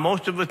later on,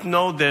 most of us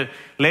know that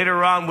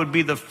later on would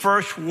be the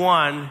first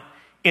one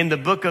in the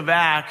book of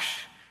Acts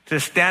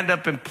to stand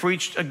up and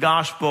preach a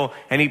gospel,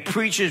 and he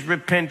preaches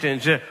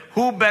repentance.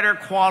 Who better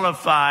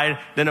qualified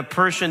than a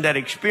person that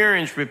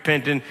experienced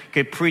repentance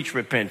could preach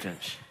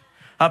repentance?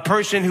 A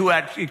person who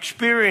had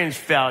experienced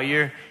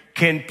failure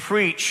can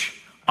preach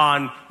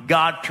on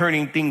God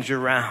turning things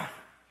around.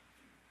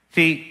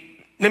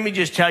 See, let me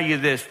just tell you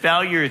this.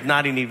 Failure is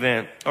not an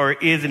event, or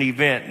is an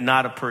event,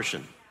 not a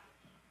person.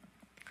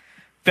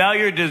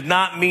 Failure does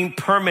not mean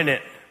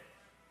permanent.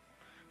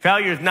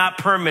 Failure is not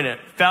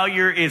permanent.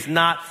 Failure is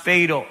not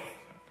fatal.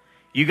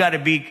 You got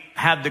to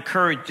have the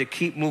courage to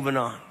keep moving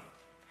on.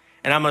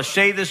 And I'm going to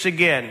say this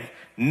again.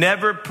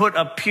 Never put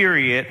a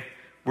period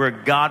where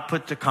God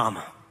puts a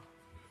comma.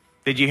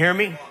 Did you hear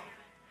me?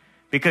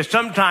 Because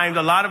sometimes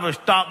a lot of us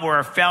stop where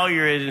our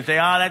failure is and say,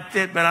 oh, that's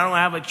it, man. I don't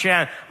have a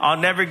chance. I'll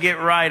never get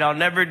right. I'll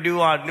never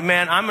do it.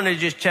 Man, I'm going to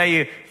just tell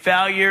you,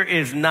 failure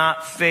is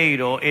not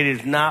fatal. It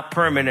is not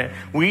permanent.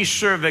 We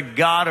serve a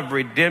God of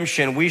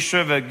redemption. We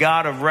serve a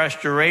God of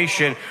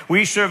restoration.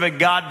 We serve a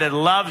God that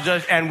loves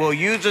us and will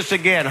use us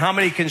again. How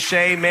many can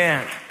say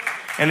amen?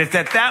 And it's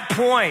at that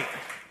point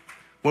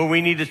where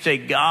we need to say,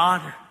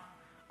 God,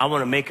 I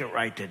want to make it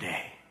right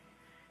today.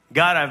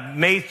 God, I've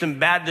made some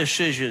bad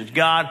decisions.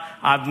 God,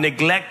 I've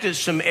neglected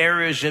some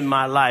areas in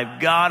my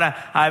life. God,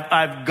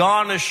 I've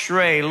gone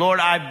astray. Lord,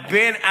 I've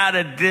been at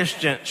a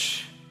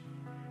distance.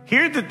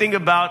 Here's the thing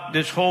about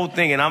this whole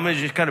thing, and I'm going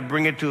to just kind of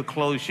bring it to a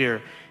close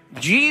here.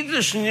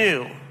 Jesus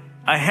knew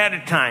ahead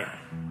of time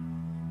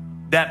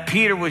that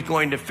Peter was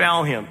going to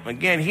fail him.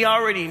 Again, he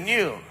already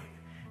knew.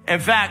 In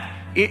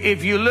fact,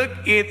 if you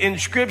look in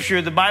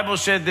Scripture, the Bible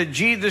said that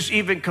Jesus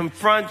even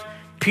confronts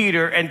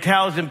Peter and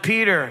tells him,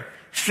 Peter,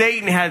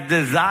 Satan has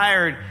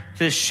desired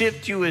to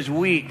sift you as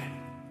wheat.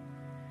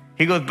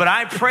 He goes, but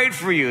I prayed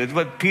for you, is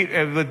what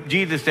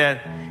Jesus said.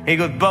 He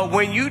goes, but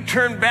when you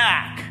turn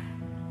back,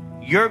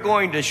 you're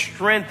going to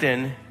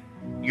strengthen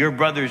your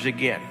brothers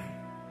again.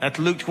 That's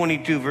Luke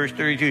 22, verse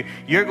 32.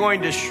 You're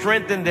going to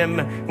strengthen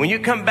them. When you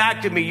come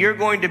back to me, you're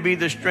going to be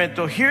the strength.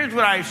 So here's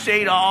what I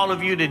say to all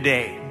of you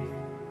today.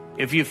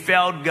 If you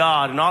failed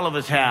God, and all of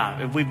us have,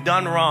 if we've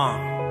done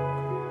wrong,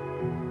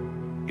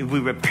 if we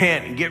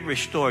repent and get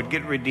restored,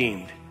 get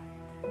redeemed,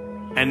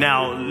 and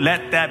now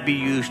let that be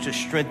used to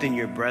strengthen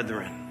your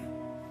brethren.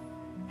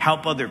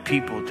 Help other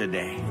people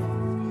today.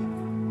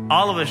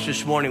 All of us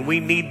this morning, we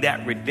need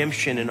that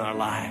redemption in our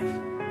life.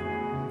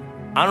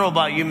 I don't know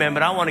about you, man,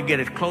 but I want to get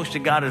as close to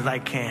God as I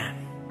can.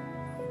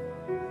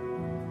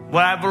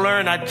 What I've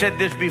learned, I said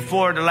this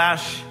before the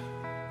last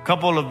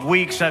couple of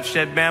weeks, I've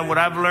said, man, what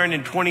I've learned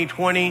in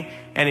 2020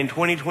 and in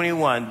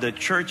 2021, the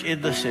church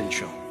is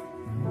essential.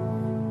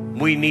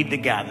 We need to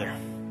gather.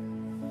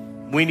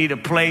 We need a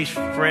place,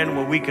 friend,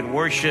 where we can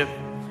worship,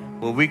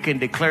 where we can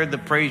declare the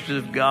praises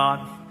of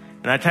God.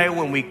 And I tell you,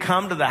 when we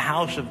come to the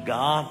house of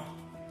God,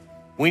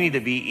 we need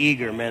to be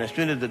eager, man. As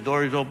soon as the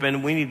doors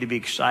open, we need to be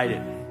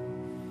excited.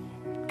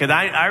 Because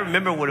I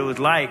remember what it was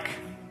like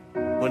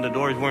when the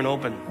doors weren't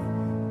open.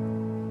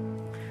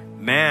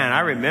 Man,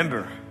 I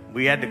remember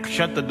we had to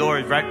shut the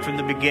doors right from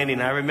the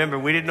beginning. I remember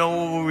we didn't know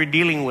what we were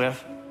dealing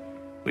with.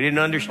 We didn't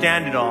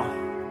understand it all.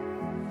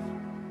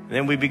 And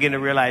then we begin to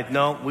realize,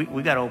 no, we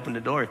got to open the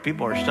doors.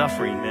 People are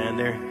suffering, man.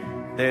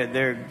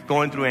 They're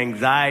going through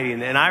anxiety.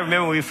 And I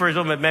remember when we first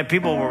opened, man,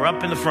 people were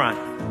up in the front.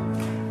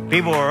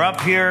 People were up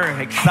here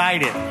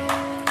excited.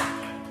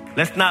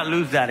 Let's not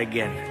lose that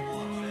again.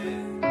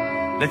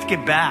 Let's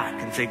get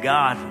back and say,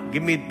 God,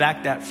 give me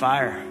back that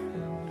fire.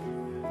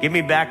 Give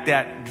me back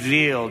that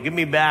zeal. Give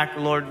me back,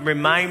 Lord,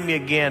 remind me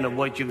again of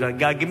what you've done.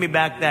 God, give me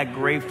back that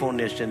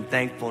gratefulness and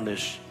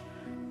thankfulness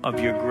of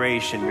your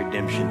grace and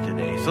redemption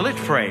today. So let's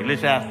pray.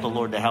 Let's ask the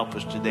Lord to help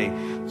us today.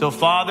 So,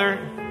 Father,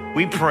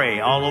 we pray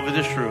all over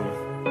this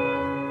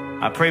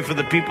room. I pray for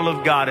the people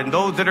of God and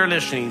those that are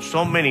listening,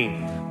 so many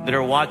that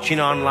are watching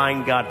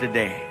online, God,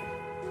 today.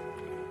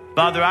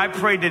 Father, I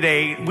pray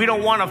today, we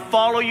don't want to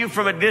follow you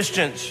from a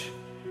distance.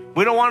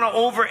 We don't want to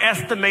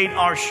overestimate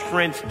our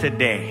strength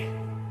today.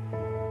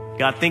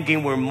 God,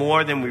 thinking we're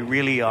more than we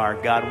really are.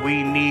 God,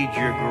 we need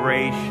your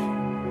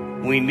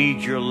grace. We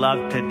need your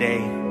love today.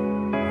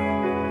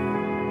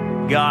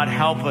 God,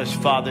 help us,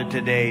 Father,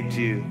 today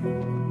to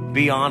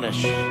be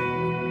honest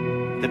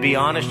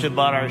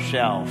about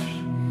ourselves,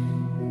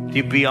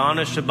 to be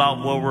honest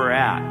about where we're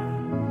at.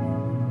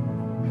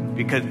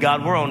 Because,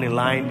 God, we're only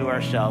lying to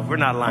ourselves. We're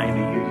not lying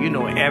to you. You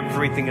know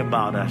everything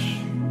about us.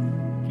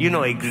 You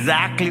know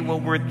exactly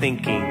what we're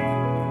thinking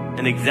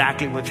and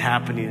exactly what's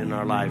happening in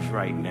our lives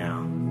right now.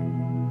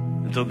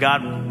 And so,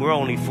 God, we're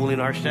only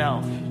fooling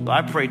ourselves. So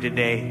I pray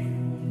today,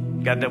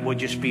 God, that we'll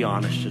just be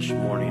honest this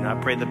morning. I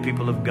pray the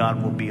people of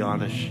God will be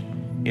honest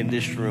in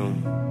this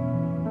room.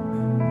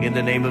 In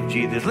the name of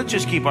Jesus. Let's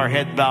just keep our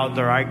head bowed,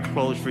 our eyes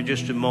closed for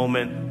just a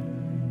moment.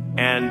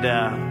 And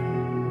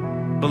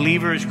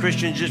believers,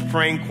 Christians, just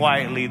praying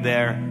quietly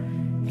there.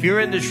 If you're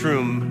in this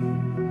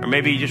room, or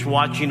maybe just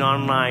watching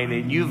online,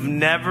 and you've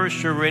never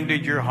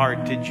surrendered your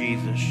heart to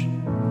Jesus,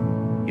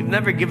 you've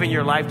never given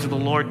your life to the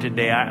Lord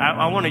today,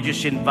 I want to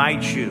just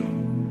invite you.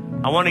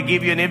 I want to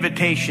give you an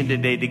invitation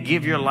today to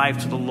give your life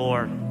to the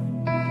Lord.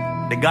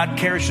 That God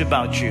cares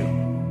about you.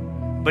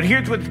 But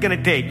here's what it's going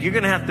to take. You're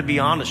going to have to be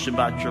honest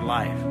about your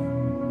life.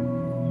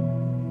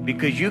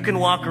 Because you can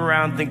walk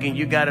around thinking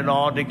you got it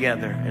all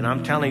together. And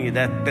I'm telling you,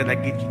 that's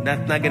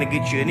not going to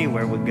get you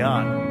anywhere with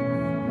God.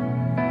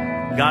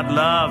 God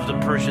loves a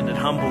person that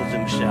humbles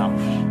himself.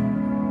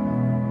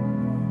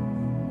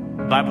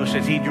 The Bible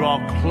says he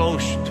draws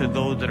close to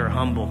those that are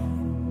humble.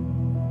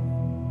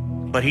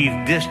 But he's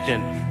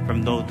distant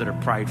from those that are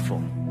prideful.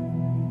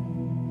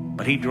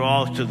 But he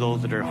draws to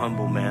those that are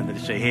humble, man, that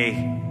say, hey,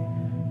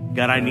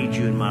 God, I need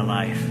you in my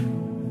life.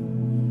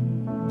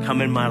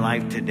 Come in my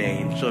life today.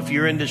 And so if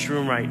you're in this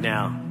room right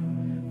now,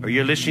 or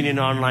you're listening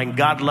online,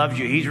 God loves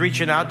you. He's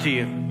reaching out to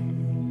you.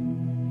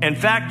 In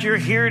fact, you're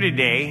here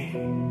today.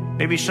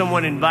 Maybe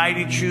someone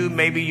invited you.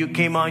 Maybe you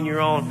came on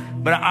your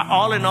own. But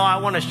all in all, I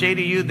want to say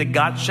to you that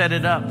God set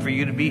it up for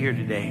you to be here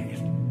today.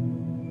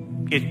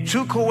 It's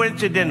too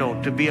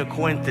coincidental to be a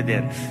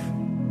coincidence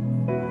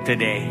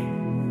today.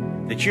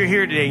 That you're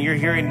here today and you're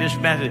hearing this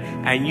message.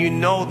 And you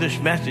know this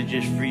message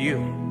is for you.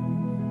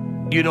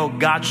 You know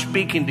God's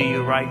speaking to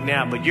you right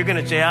now. But you're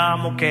going to say,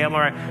 I'm okay, I'm all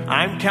right.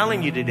 I'm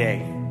telling you today,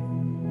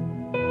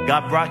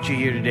 God brought you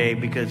here today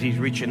because He's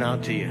reaching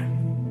out to you.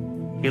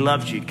 He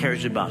loves you,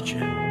 cares about you,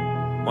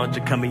 wants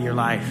to come in your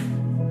life.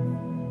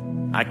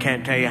 I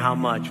can't tell you how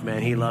much,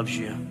 man, He loves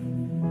you.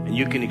 And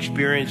you can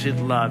experience His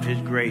love,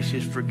 His grace,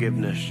 His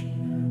forgiveness.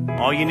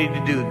 All you need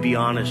to do is be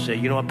honest. Say,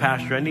 you know what,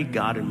 Pastor, I need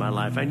God in my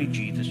life. I need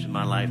Jesus in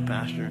my life,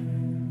 Pastor.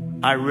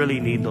 I really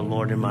need the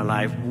Lord in my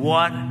life.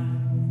 What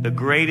the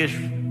greatest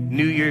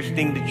New Year's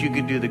thing that you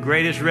can do, the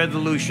greatest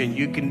resolution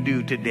you can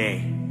do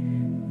today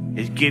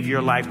is give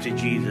your life to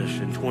Jesus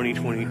in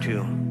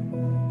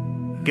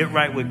 2022. Get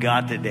right with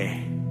God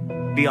today.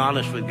 Be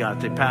honest with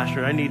God. Say,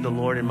 Pastor, I need the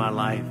Lord in my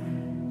life.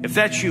 If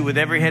that's you, with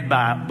every head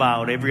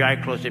bowed, every eye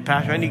closed, say,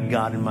 Pastor, I need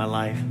God in my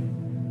life.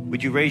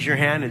 Would you raise your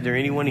hand? Is there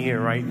anyone here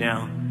right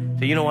now?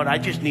 Say, you know what? I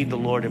just need the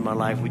Lord in my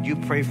life. Would you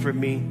pray for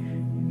me?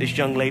 This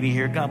young lady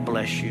here, God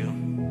bless you.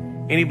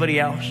 Anybody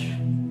else?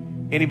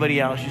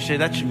 Anybody else? You say,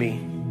 that's me.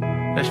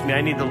 That's me.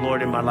 I need the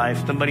Lord in my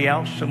life. Somebody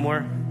else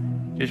somewhere?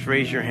 Just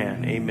raise your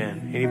hand.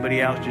 Amen.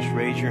 Anybody else? Just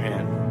raise your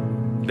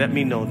hand. Let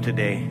me know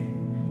today.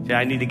 Say,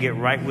 I need to get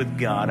right with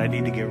God. I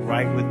need to get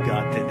right with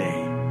God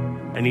today.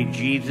 I need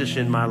Jesus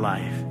in my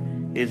life.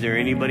 Is there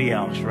anybody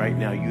else right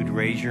now? You'd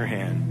raise your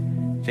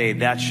hand. Say,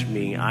 that's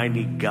me. I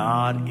need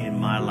God in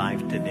my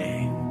life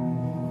today.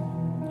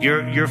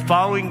 You're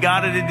following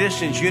God at a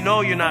distance. You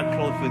know you're not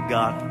close with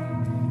God.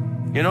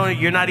 You know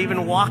you're not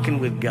even walking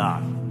with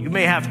God. You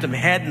may have some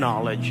head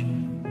knowledge,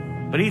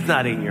 but He's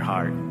not in your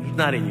heart. He's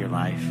not in your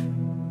life.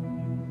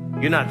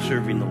 You're not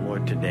serving the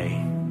Lord today.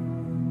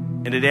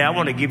 And today I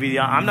want to give you,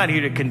 I'm not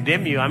here to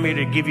condemn you. I'm here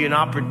to give you an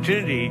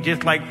opportunity.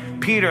 Just like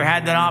Peter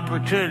had that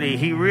opportunity.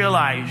 He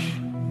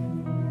realized,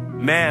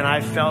 man,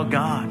 I felt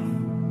God.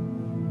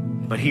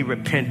 But he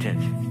repented.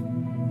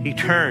 He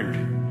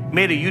turned,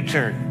 made a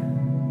U-turn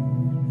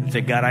and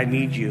said, God, I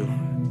need you.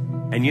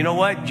 And you know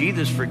what?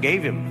 Jesus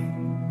forgave him.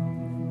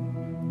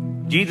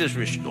 Jesus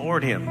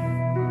restored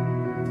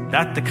him.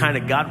 That's the kind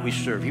of God we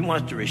serve. He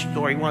wants to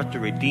restore. He wants to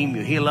redeem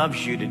you. He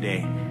loves you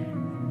today.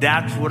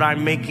 That's what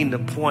I'm making the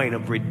point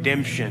of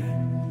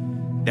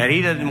redemption. That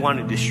He doesn't want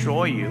to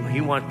destroy you.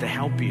 He wants to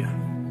help you.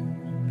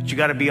 But you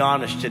got to be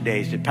honest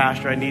today. Say,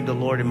 Pastor, I need the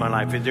Lord in my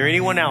life. Is there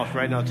anyone else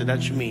right now? Say,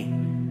 that's me.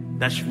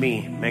 That's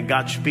me. Man,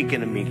 God's speaking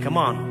to me. Come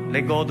on.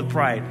 Let go of the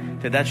pride.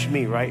 Say, that's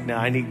me right now.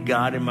 I need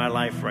God in my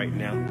life right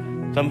now.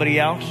 Somebody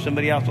else?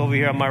 Somebody else over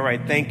here on my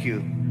right. Thank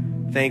you.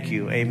 Thank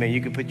you. Amen.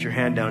 You can put your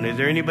hand down. Is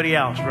there anybody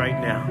else right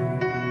now?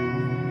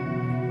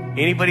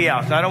 Anybody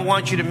else? I don't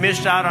want you to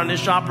miss out on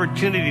this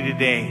opportunity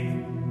today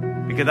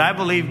because I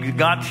believe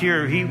God's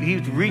here.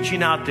 He's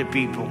reaching out to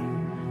people.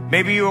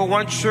 Maybe you were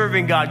once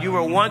serving God. You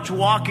were once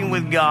walking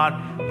with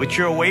God, but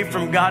you're away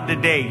from God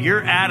today.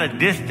 You're at a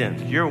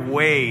distance. You're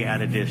way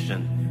at a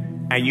distance.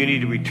 And you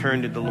need to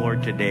return to the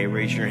Lord today.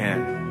 Raise your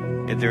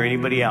hand. Is there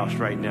anybody else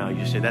right now?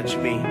 You say, that's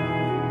me.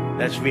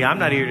 That's me. I'm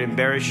not here to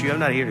embarrass you. I'm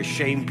not here to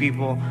shame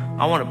people.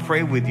 I want to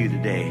pray with you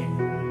today.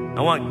 I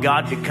want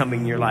God to come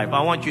in your life.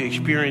 I want you to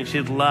experience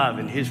His love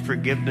and His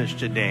forgiveness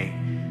today.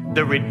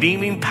 The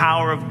redeeming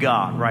power of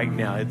God right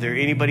now. Is there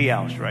anybody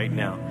else right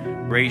now?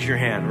 Raise your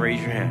hand. Raise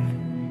your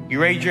hand.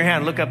 You raise your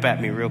hand. Look up at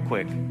me real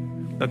quick.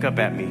 Look up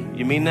at me.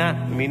 You mean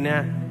that? You mean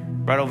that?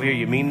 Right over here.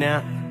 You mean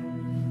that?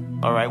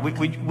 All right.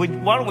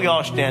 Why don't we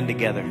all stand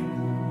together?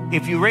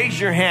 If you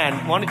raise your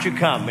hand, why don't you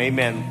come?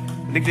 Amen.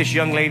 I think this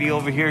young lady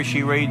over here,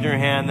 she raised her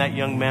hand. That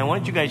young man. Why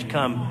don't you guys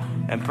come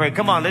and pray?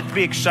 Come on. Let's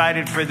be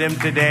excited for them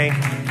today.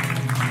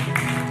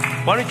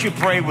 Why don't you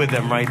pray with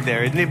them right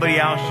there? Anybody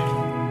else?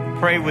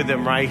 Pray with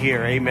them right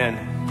here. Amen.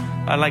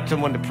 I'd like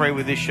someone to pray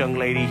with this young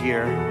lady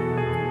here.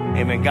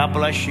 Amen. God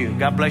bless you.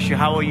 God bless you.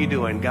 How are you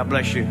doing? God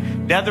bless you.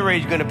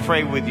 Desiree is going to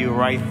pray with you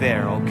right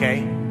there, okay?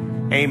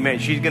 Amen.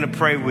 She's going to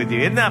pray with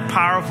you. Isn't that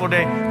powerful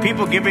day?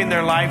 People giving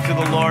their life to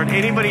the Lord.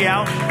 Anybody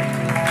else?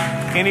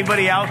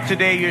 Anybody else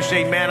today? You're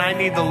saying, man, I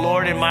need the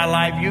Lord in my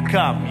life. You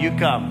come. You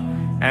come.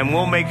 And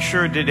we'll make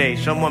sure today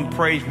someone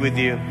prays with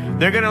you.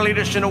 They're going to lead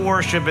us into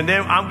worship. And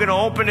then I'm going to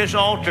open this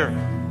altar.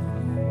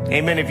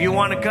 Amen. If you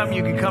want to come,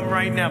 you can come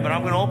right now. But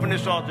I'm going to open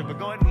this altar. But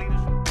go ahead and lead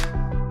us.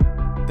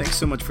 Thanks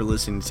so much for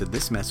listening to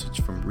this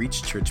message from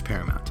Reach Church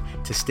Paramount.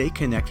 To stay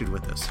connected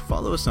with us,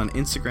 follow us on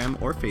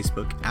Instagram or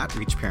Facebook at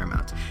Reach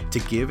Paramount. To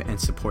give and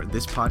support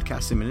this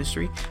podcast and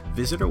ministry,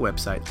 visit our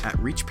website at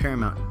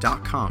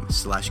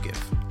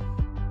reachparamount.com/give.